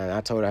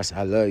 I told her, I said,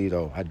 I love you,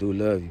 though. I do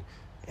love you.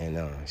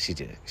 And she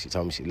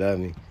told me she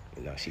loved me.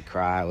 You know, she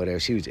cried, whatever.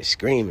 She was just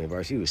screaming,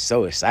 bro. She was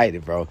so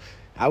excited, bro.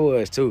 I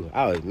was too.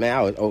 I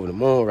was over the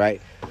moon,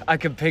 right? I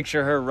can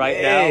picture her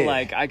now.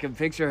 Like, I can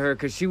picture her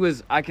because she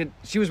was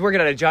working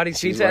at Johnny's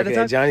Pizza at the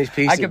time. Johnny's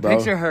Pizza, I can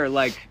picture her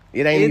like.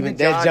 It ain't even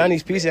that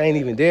Johnny's Pizza ain't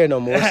even there no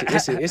more.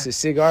 It's a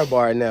cigar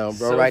bar now,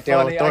 bro. So right there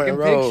on Thornton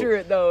Road. I can picture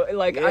it though.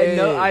 Like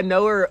I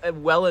know her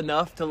well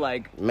enough to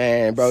like.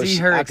 Man, bro, see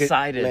her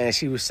excited. Man,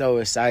 she was so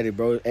excited,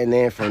 bro. And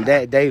then from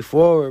that day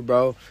forward,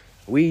 bro,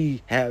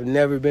 we have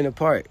never been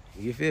apart.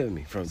 You feel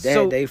me? From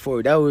that day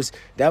forward,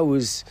 that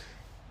was.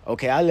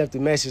 Okay, I left a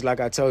message like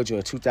I told you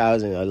in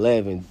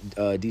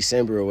 2011,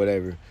 December or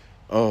whatever.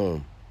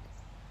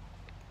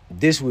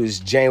 This was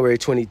January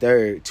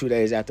 23rd, 2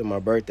 days after my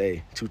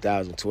birthday,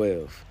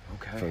 2012.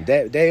 Okay. From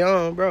that day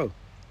on, bro,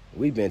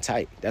 we been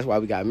tight. That's why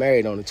we got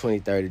married on the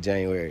 23rd of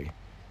January,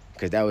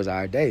 because that was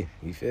our day.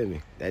 You feel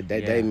me? That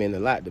day meant a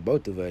lot to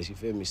both of us. You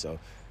feel me? So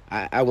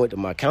I went to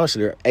my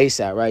counselor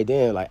ASAP right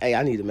then, like, hey,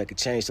 I need to make a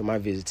change to my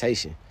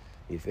visitation.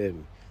 You feel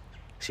me?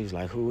 She was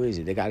like, who is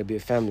it? They got to be a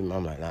family member.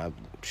 I'm like, nah.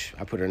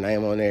 I put her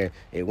name on there.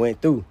 It went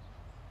through.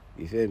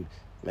 You feel me?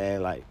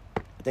 Man, like,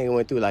 I think it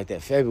went through like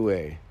that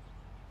February.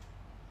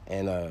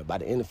 And by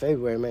the end of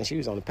February, man, she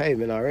was on the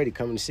pavement already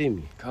coming to see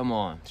me. Come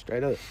on.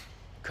 Straight up.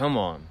 Come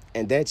on.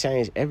 And that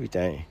changed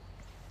everything.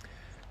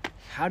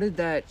 How did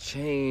that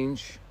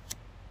change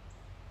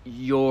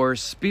your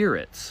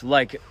spirits?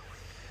 Like,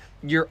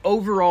 your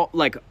overall,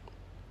 like,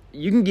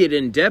 you can get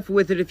in depth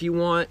with it if you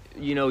want,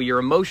 you know, your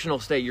emotional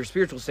state, your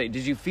spiritual state.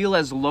 Did you feel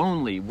as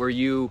lonely? Were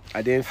you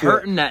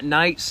hurting that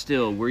night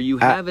still? Were you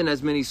having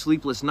as many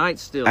sleepless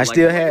nights still? What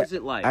was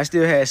it like? I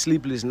still had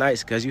sleepless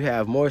nights, because you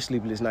have more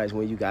sleepless nights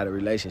when you got a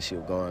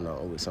relationship going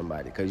on with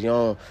somebody, because you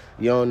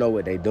don't know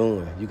what they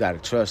doing. You got to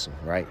trust them,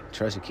 right?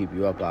 Trust will keep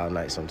you up all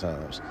night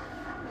sometimes.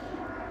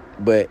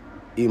 But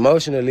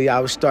emotionally, I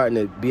was starting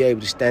to be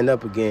able to stand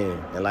up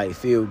again and like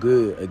feel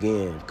good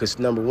again. Because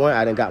number one,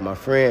 I done got my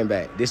friend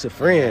back. This a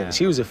friend. Yeah.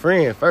 She was a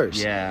friend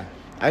first. Yeah.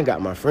 I done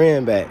got my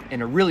friend back.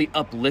 And a really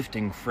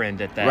uplifting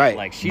friend at that. Right.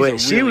 Like, she's but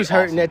she was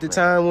hurting at the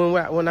time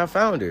when I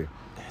found her.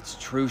 That's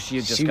true. She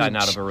had just gotten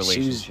out of a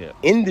relationship. She was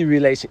in the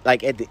relation,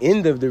 like at the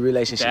end of the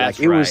relationship. That's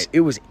like right.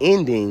 It was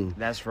ending.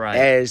 That's right.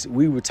 As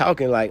we were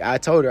talking, like I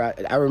told her,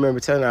 I remember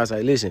telling her, I was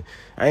like, listen,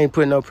 I ain't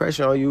putting no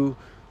pressure on you.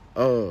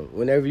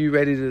 Whenever you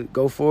ready to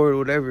go forward or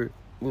whatever,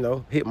 you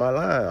know, hit my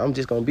line. I'm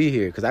just going to be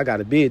here because I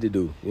got a bid to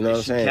do. You know what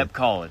I'm saying? She kept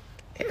calling.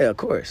 Yeah, of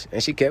course.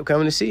 And she kept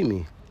coming to see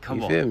me.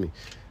 You feel me?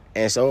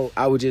 And so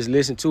I would just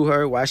listen to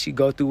her while she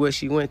go through what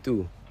she went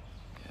through.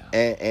 Yeah.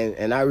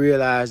 And I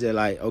realized that,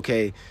 like,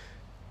 okay,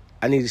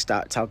 I need to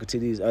stop talking to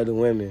these other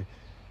women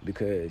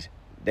because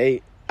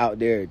they out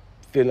there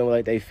feeling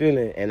like they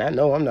feeling, and I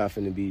know I'm not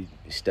finna be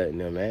studying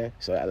them, man.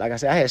 So, like I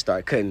said, I had to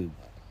start cutting.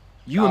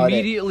 You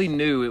immediately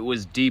knew it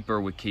was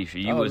deeper with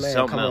Keisha. You was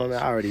something else.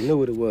 Man, I already knew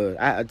what it was.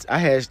 I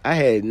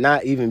had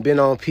not even been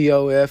on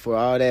POF or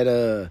all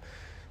that.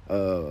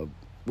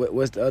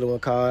 What's the other one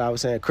called? I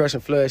was saying Crush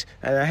and Flush,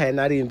 and I had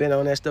not even been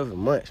on that stuff in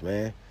months,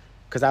 man,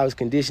 because I was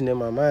conditioned in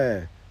my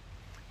mind.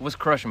 What's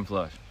Crush and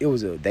Flush? It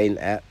was a dating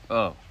app.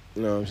 Oh,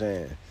 you know what I'm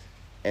saying?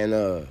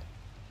 And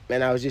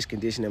man, I was just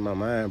conditioned in my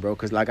mind, bro,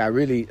 because like I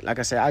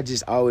said, I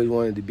just always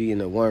wanted to be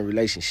in a one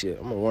relationship.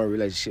 I'm a one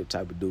relationship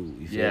type of dude.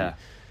 You feel me?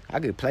 I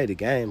could play the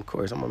game, of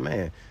course, I'm a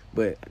man,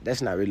 but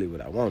that's not really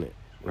what I wanted.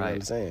 You know what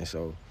I'm saying?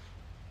 So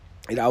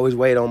it always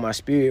weighed on my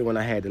spirit when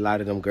I had to lie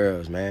to them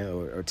girls, man,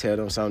 or tell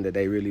them something that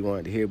they really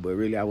wanted to hear, but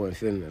really I wasn't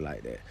feeling it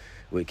like that.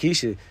 With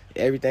Keisha,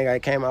 everything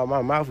that came out of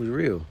my mouth was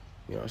real.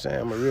 You know what I'm saying?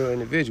 I'm a real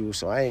individual,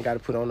 so I ain't got to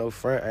put on no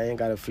front. I ain't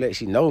got to flex.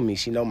 She know me.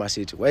 She know my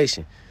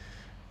situation.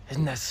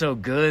 Isn't that so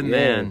good,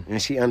 man? And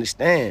she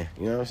understand.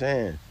 You know what I'm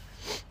saying?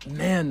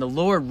 Man, the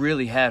Lord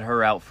really had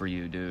her out for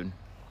you, dude.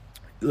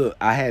 Look,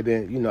 I had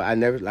been, you know, I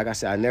never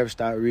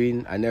stopped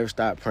reading. I never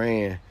stopped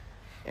praying.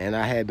 And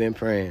I had been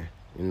praying,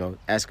 you know,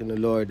 asking the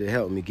Lord to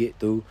help me get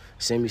through,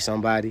 send me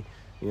somebody.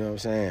 You know what I'm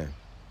saying?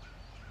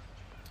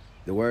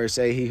 The words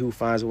say, he who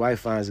finds a wife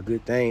finds a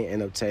good thing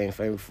and obtain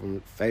favor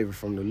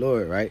from the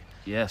Lord, right?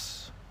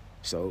 Yes.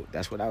 So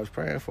that's what I was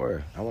praying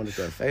for. I wanted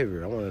that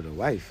favor. I wanted a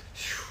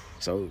wife.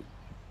 So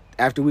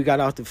after we got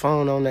off the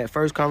phone on that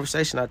first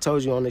conversation, I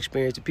told you on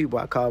Experience of People,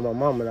 I called my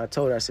mom and I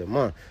told her, I said,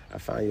 Mom, I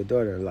found your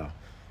daughter-in-law.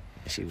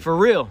 For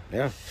real?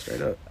 Yeah,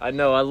 straight up. I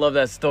know. I love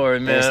that story,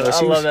 man. So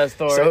I love that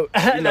story. So,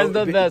 that's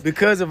the best.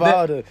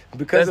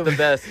 That's the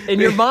best.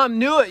 And your mom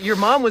knew it. Your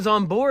mom was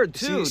on board,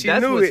 too. She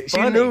knew it.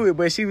 Funny. She knew it,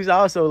 but she was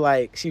also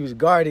like, she was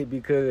guarded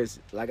because,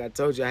 like I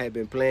told you, I had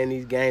been playing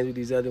these games with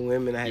these other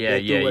women. I had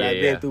been through what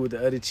I've been through with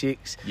the other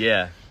chicks.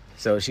 Yeah.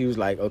 So she was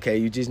like, okay,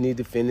 you just need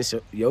to finish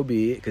your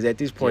bid. Because at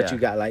this point, you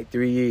got like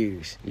 3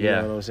 years. You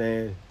know what I'm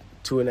saying?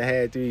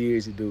 2.5, 3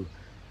 years to do.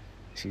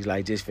 She's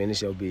like, just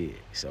finish your bid.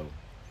 So,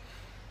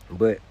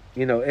 but...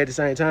 you know, at the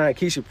same time,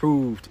 Keisha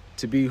proved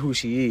to be who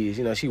she is.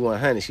 You know, she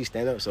 100. She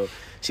stand up. So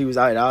she was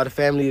out at all the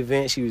family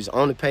events. She was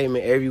on the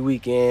pavement every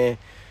weekend.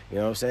 You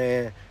know what I'm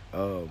saying?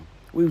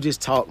 We would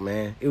just talk,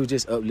 man. It was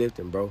just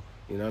uplifting, bro.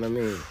 You know what I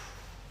mean?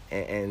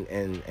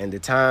 And the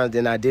times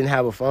then I didn't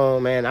have a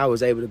phone, man, I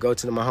was able to go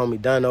to my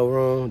homie Dunno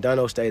room.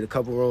 Dunno stayed a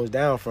couple rooms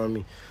down from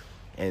me,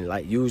 and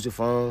like use the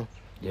phone.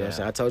 You know what I'm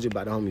saying? I told you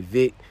about the homie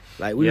Vic.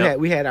 Like we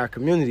had our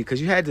community,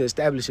 because you had to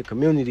establish a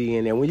community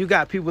in there. When you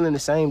got people in the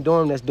same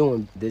dorm that's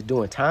doing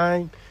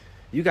time,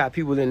 you got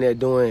people in there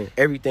doing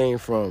everything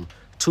from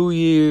 2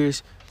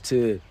 years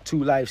to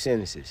 2 life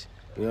sentences.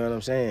 You know what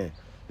I'm saying?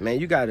 Man,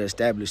 you got to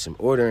establish some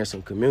order and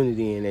some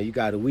community in there. You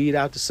got to weed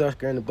out the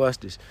sucker and the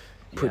busters.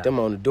 Put them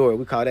on the door.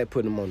 We call that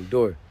putting them on the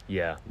door.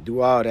 Yeah.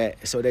 Do all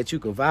that so that you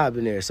can vibe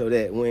in there, so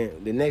that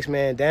when the next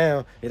man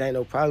down, it ain't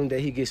no problem that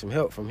he gets some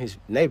help from his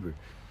neighbor.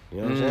 You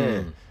know what I'm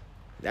saying?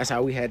 That's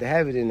how we had to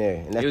have it in there.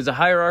 And it was a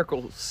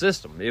hierarchical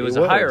system. It was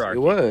a hierarchy.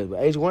 It was.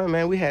 But age 1,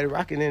 man, we had it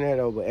rocking in there,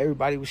 though. But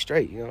everybody was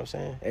straight. You know what I'm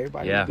saying?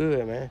 Everybody was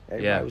good, man.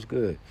 Everybody was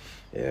good.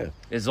 Yeah.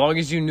 As long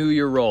as you knew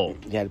your role.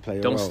 You had to play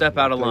your role. Don't step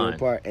out of line.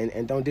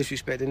 And don't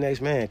disrespect the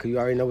next man, because you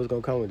already know what's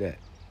going to come with that.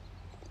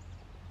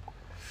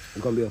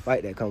 There's going to be a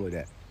fight that come with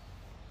that.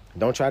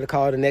 Don't try to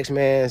call the next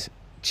man's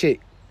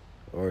chick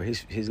or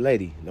his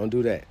lady. Don't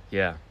do that.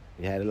 Yeah.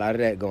 You had a lot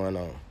of that going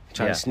on.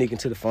 Trying to sneak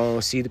into the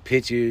phone, see the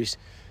pictures.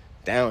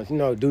 Down,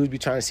 dudes be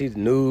trying to see the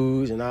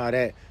news and all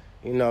that,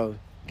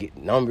 get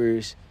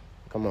numbers.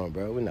 Come on,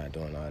 bro, we're not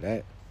doing all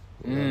that.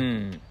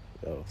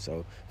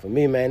 So for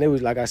me, man, it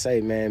was like I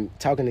say, man,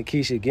 talking to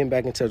Keisha, getting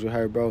back in touch with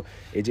her, bro,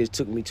 it just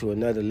took me to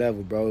another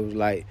level, bro. It was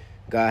like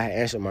God had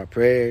answered my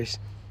prayers,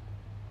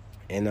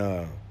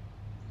 and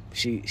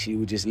she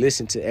would just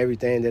listen to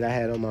everything that I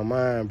had on my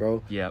mind,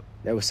 bro. Yep.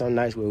 There was some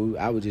nights where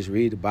I would just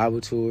read the Bible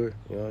to her,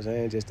 you know what I'm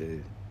saying, just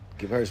to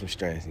give her some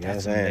strength. You know what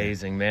I'm saying? That's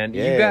amazing, man.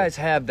 Yeah. You guys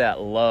have that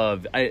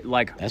love.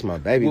 That's my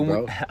baby,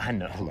 bro. I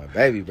know. That's my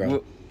baby,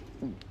 bro.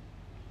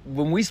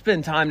 When we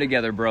spend time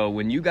together, bro,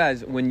 when you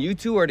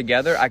two are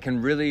together, I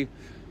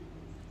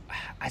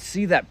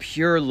see that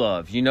pure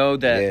love,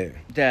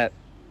 that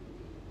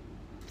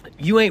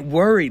you ain't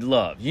worried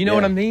love. You know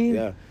what I mean?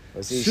 Yeah.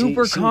 Well, see,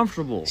 super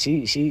comfortable.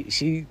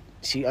 She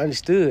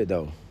understood,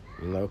 though.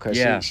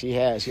 Because she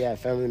had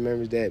family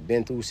members that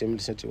been through similar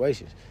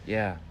situations.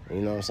 Yeah. You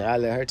know what I'm saying? I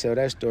let her tell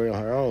that story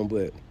on her own,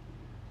 but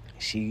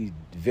she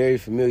very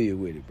familiar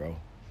with it, bro.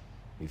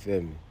 You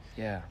feel me?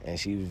 Yeah. And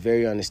she was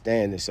very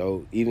understanding.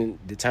 So even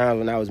the time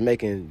when I was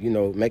making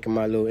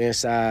my little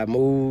inside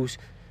moves,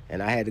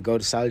 and I had to go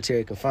to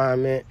solitary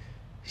confinement,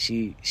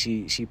 she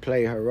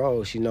played her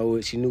role. She knew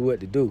what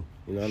to do.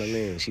 You know what I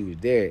mean? She was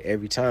there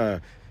every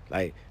time.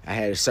 Like, I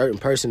had a certain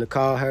person to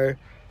call her.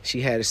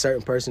 She had a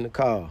certain person to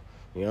call.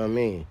 You know what I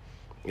mean?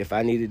 If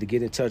I needed to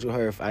get in touch with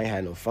her, if I ain't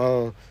had no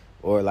phone,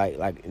 or like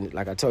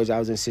I told you, I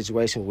was in a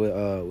situation with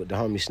the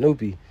homie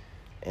Snoopy,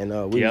 and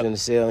we was in the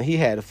cell, and he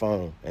had a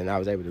phone, and I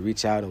was able to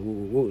reach out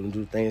and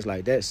do things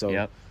like that.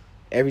 So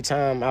every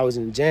time I was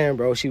in the jam,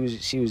 bro, she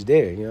was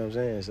there. You know what I'm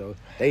saying? So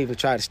they even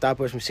tried to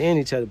stop us from seeing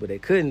each other, but they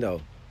couldn't,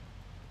 though.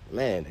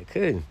 Man, they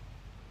couldn't.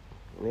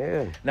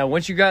 Yeah. Now,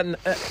 once you got in,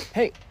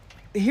 hey.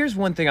 Here's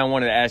one thing I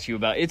wanted to ask you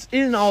about. It's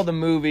in all the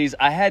movies.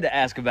 I had to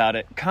ask about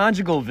it.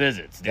 Conjugal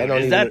visits,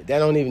 dude. That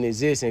don't even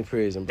exist in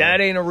prison, bro. That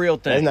ain't a real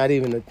thing. That's not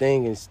even a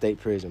thing in state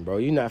prison, bro.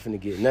 You're not finna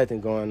get nothing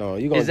going on.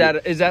 Is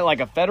that like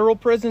a federal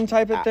prison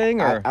type of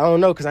thing, or I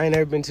don't know, because I ain't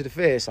never been to the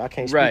Fed, so I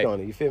can't speak on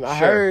it. You feel me? I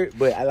heard,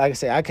 but like I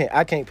say, I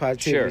can't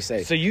positively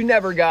say. So you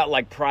never got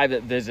like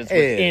private visits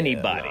with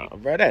anybody, no,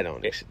 bro? That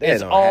don't.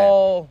 It's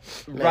all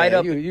happen. right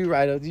up. You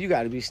right up. You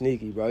got to be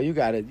sneaky, bro. You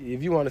got to,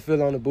 if you want to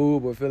feel on the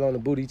boob or feel on the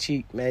booty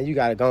cheek, man, you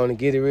got to go on and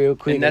get it real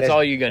quick. And that's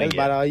all you're gonna get. That's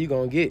about all you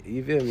gonna get.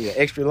 You feel me? An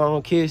extra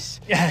long kiss.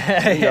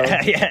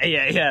 Yeah.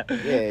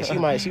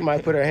 She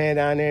might put her hand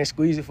down there and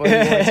squeeze it for you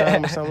one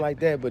time or something like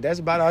that. But that's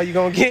about all you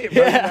gonna get,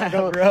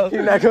 bro.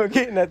 You're not gonna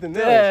get nothing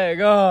else.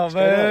 Dang on,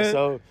 man.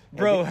 So,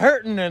 bro,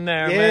 hurting in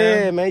there,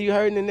 man. Yeah, man, you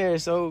hurting in there.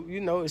 So,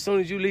 as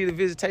soon as you leave the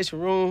visitation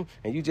room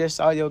and you just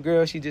saw your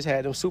girl, she just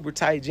had them super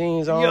tight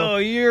jeans on. Yo,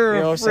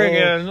 you're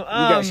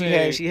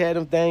friggin' she had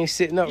them things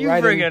sitting up you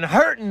right. You friggin'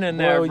 hurting in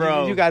there,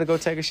 bro. You gotta go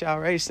take a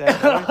shower ASAP,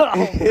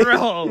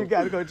 bro. You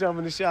gotta go jump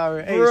in the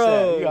shower ASAP.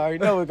 Bro. You already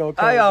know what's gonna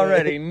come. I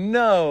already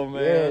know,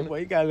 man. Yeah, boy,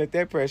 you gotta let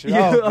that pressure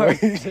off, bro.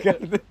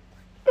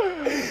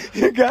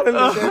 You gotta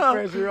let that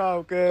pressure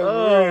off, cuz.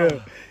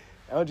 Real.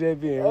 I'm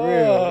just being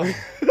real.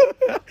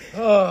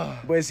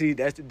 But see,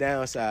 that's the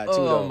downside too,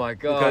 though. Oh my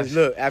gosh. Because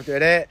look, after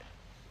that,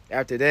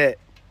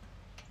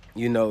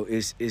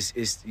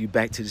 it's you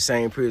back to the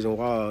same prison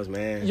walls,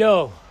 man.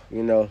 Yo,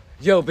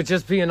 but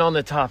just being on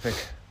the topic,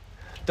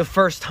 the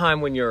first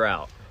time when you're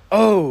out.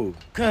 Oh,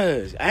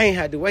 cuz I ain't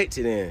had to wait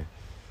till then.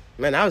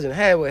 Man, I was in the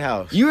halfway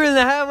house. You were in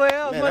the halfway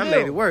house? Man, I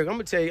made it work. I'm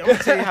gonna tell you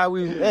how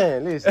we,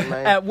 man, listen,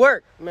 man. At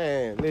work?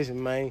 Man,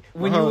 listen, man.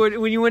 When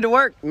you went to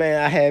work?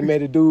 Man, I had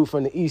met a dude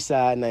from the east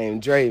side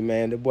named Dre,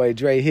 man. The boy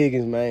Dre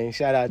Higgins, man.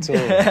 Shout out to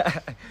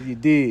him. You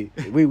did.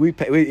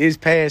 It's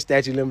past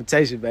statute of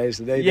limitation, baby.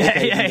 So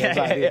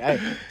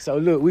yeah. So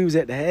look, we was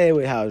at the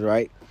halfway house,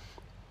 right?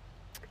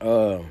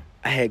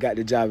 I had got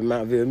the job in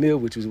Mountville Mill,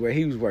 which was where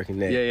he was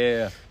working at.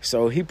 Yeah.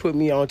 So he put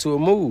me onto a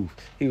move.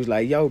 He was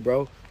like, yo,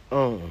 bro,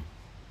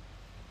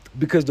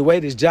 because the way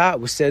this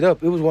job was set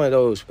up, it was one of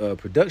those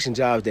production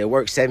jobs that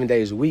work 7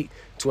 days a week,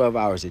 12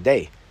 hours a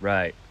day.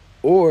 Right.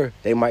 Or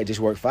they might just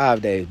work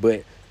 5 days.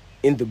 But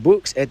in the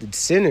books at the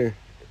center,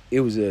 it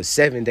was a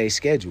 7-day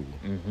schedule.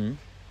 Mm-hmm.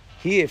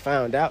 He had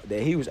found out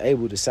that he was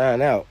able to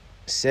sign out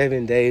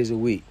 7 days a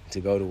week to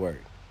go to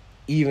work,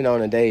 even on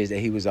the days that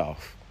he was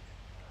off.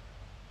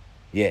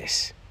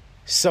 Yes.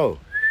 So,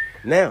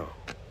 now,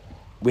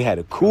 we had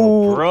a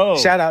cool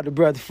shout out to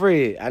Brother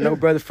Fred. I know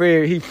Brother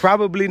Fred, he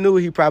probably knew,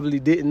 he probably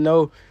didn't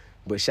know,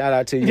 but shout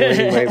out to you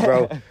anyway,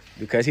 bro.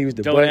 Because he was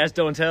the don't ask,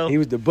 don't tell. He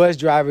was the bus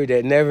driver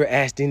that never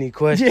asked any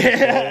questions.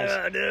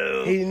 Yeah,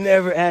 dude. He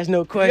never asked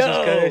no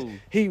questions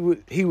because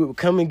he would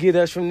come and get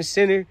us from the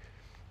center,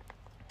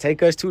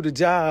 take us to the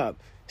job.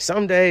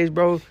 Some days,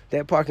 bro,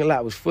 that parking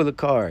lot was full of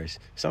cars.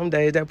 Some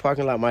days that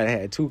parking lot might have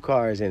had 2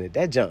 cars in it.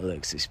 That junk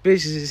looked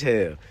suspicious as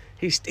hell.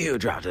 He still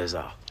dropped us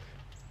off.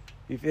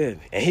 You feel me?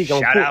 And he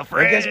gonna pull.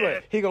 And guess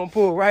what? He gonna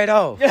pull right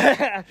off.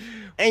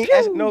 Ain't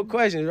asking no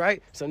questions,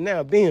 right? So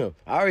now, bam,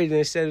 I already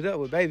done set it up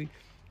with baby.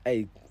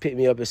 Hey, pick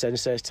me up at such and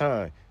such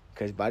time.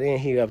 Because by then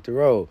he up the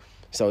road.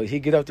 So he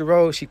get up the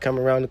road, she come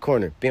around the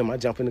corner. Bam, I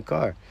jump in the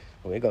car.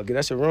 We go get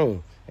us a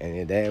room.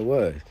 And there it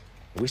was.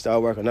 We started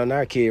working on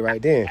our kid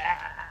right then.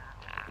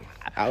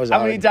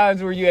 How many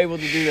times were you able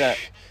to do that?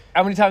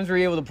 How many times were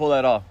you able to pull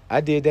that off?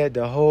 I did that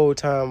the whole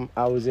time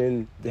I was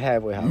in the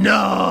halfway house.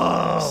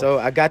 No! So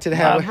I got to the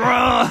halfway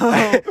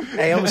house. Bro!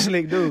 Hey, I'm a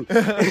slick dude.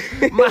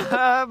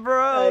 My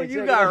bro, hey,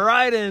 you got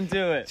right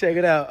into it. Check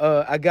it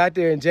out. I got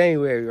there in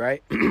January,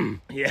 right?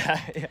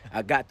 Yeah.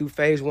 I got through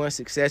phase 1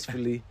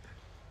 successfully.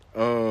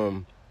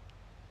 And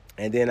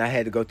then I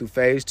had to go through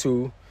phase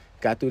 2.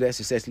 Got through that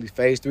successfully.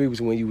 Phase 3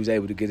 was when you was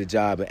able to get a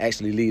job and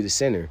actually leave the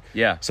center.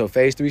 Yeah. So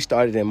phase 3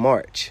 started in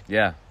March.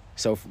 Yeah.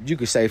 So you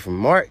could say from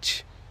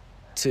March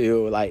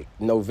till like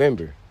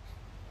November.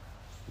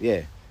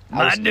 Yeah.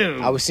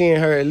 I was seeing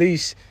her at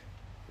least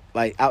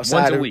like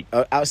outside once a week.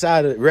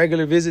 Outside of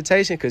regular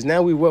visitation, because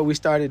now what we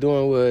started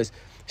doing was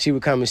she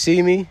would come and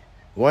see me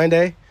one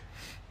day.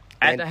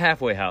 At the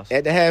halfway house.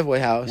 At the halfway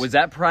house. Was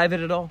that private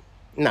at all?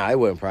 Nah, it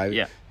wasn't private.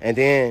 Yeah. And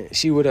then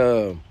she would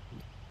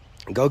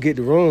go get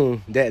the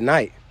room that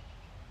night.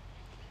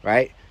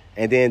 Right?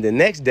 And then the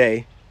next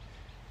day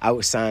I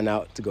would sign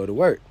out to go to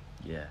work.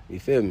 Yeah. You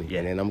feel me? Yeah.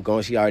 And then I'm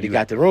going, she already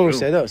got the room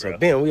set up. So,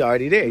 bam, we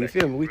already there. You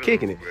feel me? We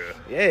kicking it.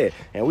 Yeah.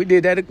 And we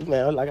did that,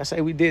 man, like I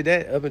say, we did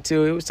that up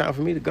until it was time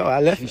for me to go. I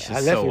left in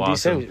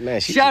December. Man,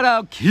 shout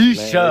out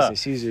Keisha. Man, listen,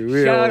 she's a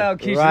real shout out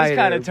Keisha. writer, this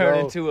kind of turned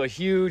bro. into a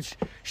huge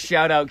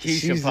shout out Keisha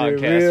she's podcast.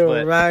 She's a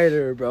real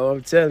writer, bro.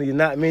 I'm telling you,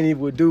 not many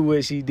would do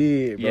what she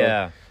did, bro.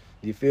 Yeah.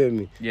 You feel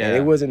me? Yeah. And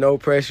it wasn't no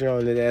pressure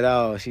on it at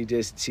all. She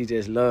just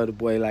loved a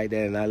boy like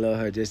that, and I love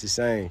her just the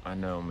same. I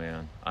know,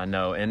 man. I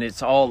know. And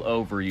it's all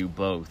over you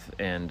both.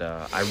 And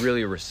I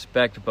really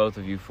respect both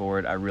of you for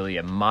it. I really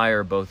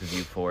admire both of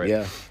you for it.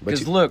 Yeah.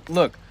 Because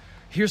look,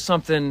 here's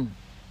something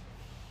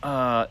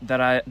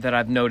that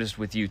I've noticed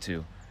with you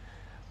two.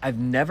 I've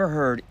never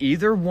heard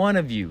either one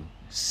of you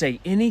say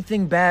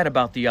anything bad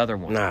about the other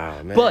one.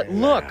 Nah, man. But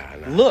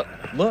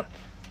look.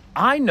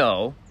 I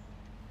know.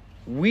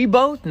 We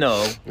both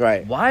know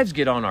wives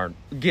get on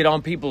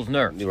people's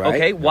nerves. Right,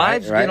 okay?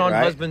 Wives get on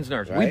right, husbands'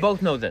 nerves. Right, we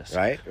both know this.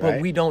 Right.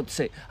 But we don't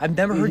say. I've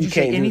never heard you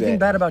say anything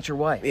bad about your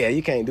wife. Yeah,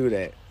 you can't do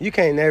that. You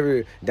can't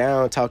never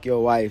down talk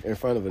your wife in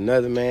front of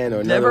another man or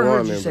another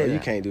woman, you say bro. that. You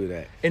can't do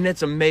that. And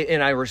it's amazing.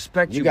 And I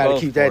respect you. You got to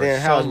both keep that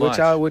in house.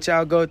 So what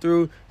y'all go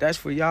through, that's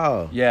for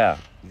y'all. Yeah.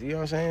 You know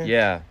what I'm saying?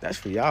 Yeah. That's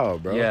for y'all,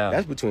 bro. Yeah.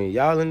 That's between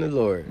y'all and the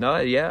Lord. No,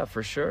 yeah,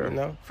 for sure. You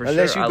know? For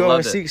Unless sure. you go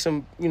and seek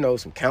some,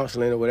 some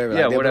counseling or whatever.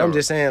 Yeah, like that. whatever. But I'm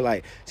just saying,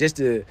 like, just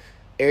to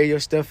air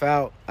your stuff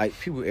out. Like,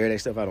 people air their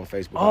stuff out on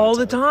Facebook all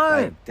the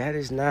time. Like, that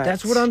is not.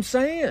 That's what I'm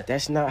saying.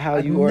 That's not how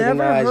you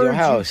organize your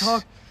house. You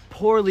talk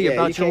poorly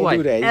about your wife.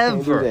 You can't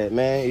ever. do that,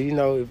 man. You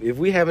know, if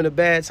we having a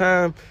bad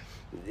time,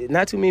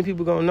 not too many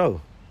people gonna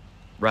know.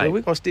 Right. So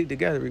we're gonna stick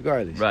together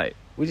regardless. Right.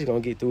 We just gonna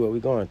get through what we're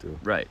going through.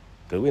 Right.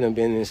 Because we done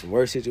been in some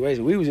worse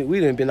situations. We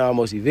done been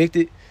almost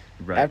evicted.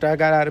 Right. After I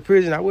got out of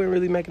prison, I wasn't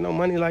really making no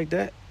money like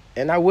that.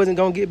 And I wasn't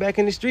going to get back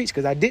in the streets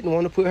because I didn't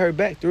want to put her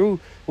back through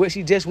what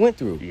she just went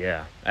through.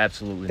 Yeah,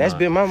 absolutely. That's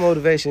been my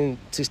motivation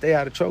to stay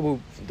out of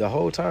trouble the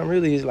whole time,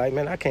 really, is like,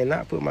 man, I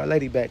cannot put my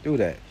lady back through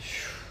that.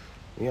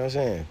 You know what I'm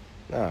saying?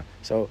 Nah.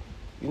 So,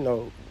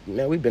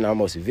 man, we've been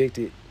almost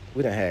evicted.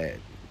 We done had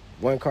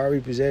one car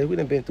repossessed. We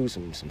done been through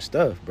some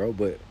stuff, bro.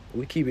 But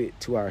we keep it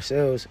to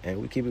ourselves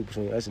and we keep it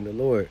between us and the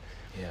Lord.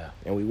 Yeah.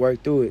 And we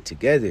work through it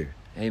together.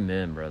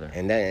 Amen, brother.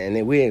 And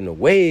then we're in a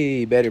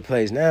way better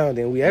place now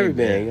than we ever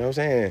been. You know what I'm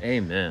saying?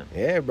 Amen.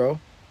 Yeah, bro.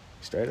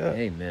 Straight up.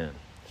 Amen.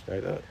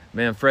 Straight up.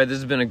 Man, Fred, this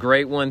has been a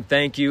great one.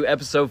 Thank you.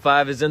 Episode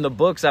 5 is in the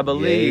books, I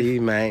believe. Yeah,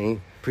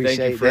 man. Appreciate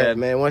Thank you, Fred. that,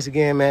 man. Once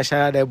again, man, shout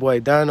out that boy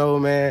Dono,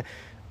 man.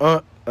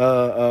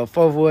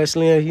 Four Voice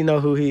Slim, you know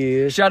who he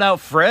is. Shout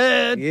out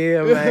Fred.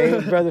 Yeah,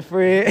 man. Brother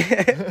Fred.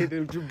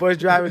 The bus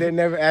driver that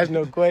never asked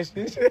no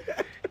questions.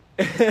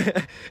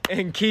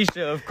 And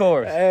Keisha, of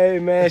course. Hey,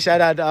 man,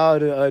 shout out to all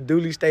the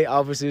Dooley State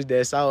officers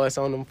that saw us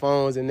on them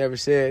phones and never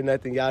said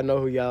nothing. Y'all know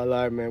who y'all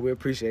are, man. We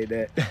appreciate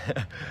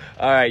that.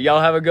 All right,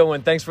 y'all have a good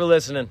one. Thanks for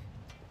listening.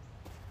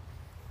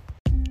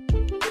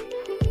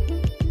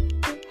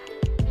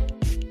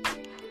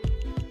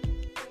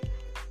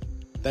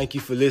 Thank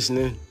you for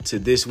listening to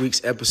this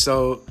week's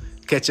episode.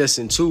 Catch us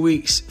in 2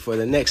 weeks for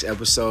the next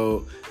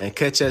episode, and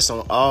catch us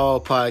on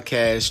all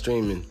podcast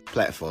streaming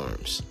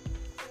platforms.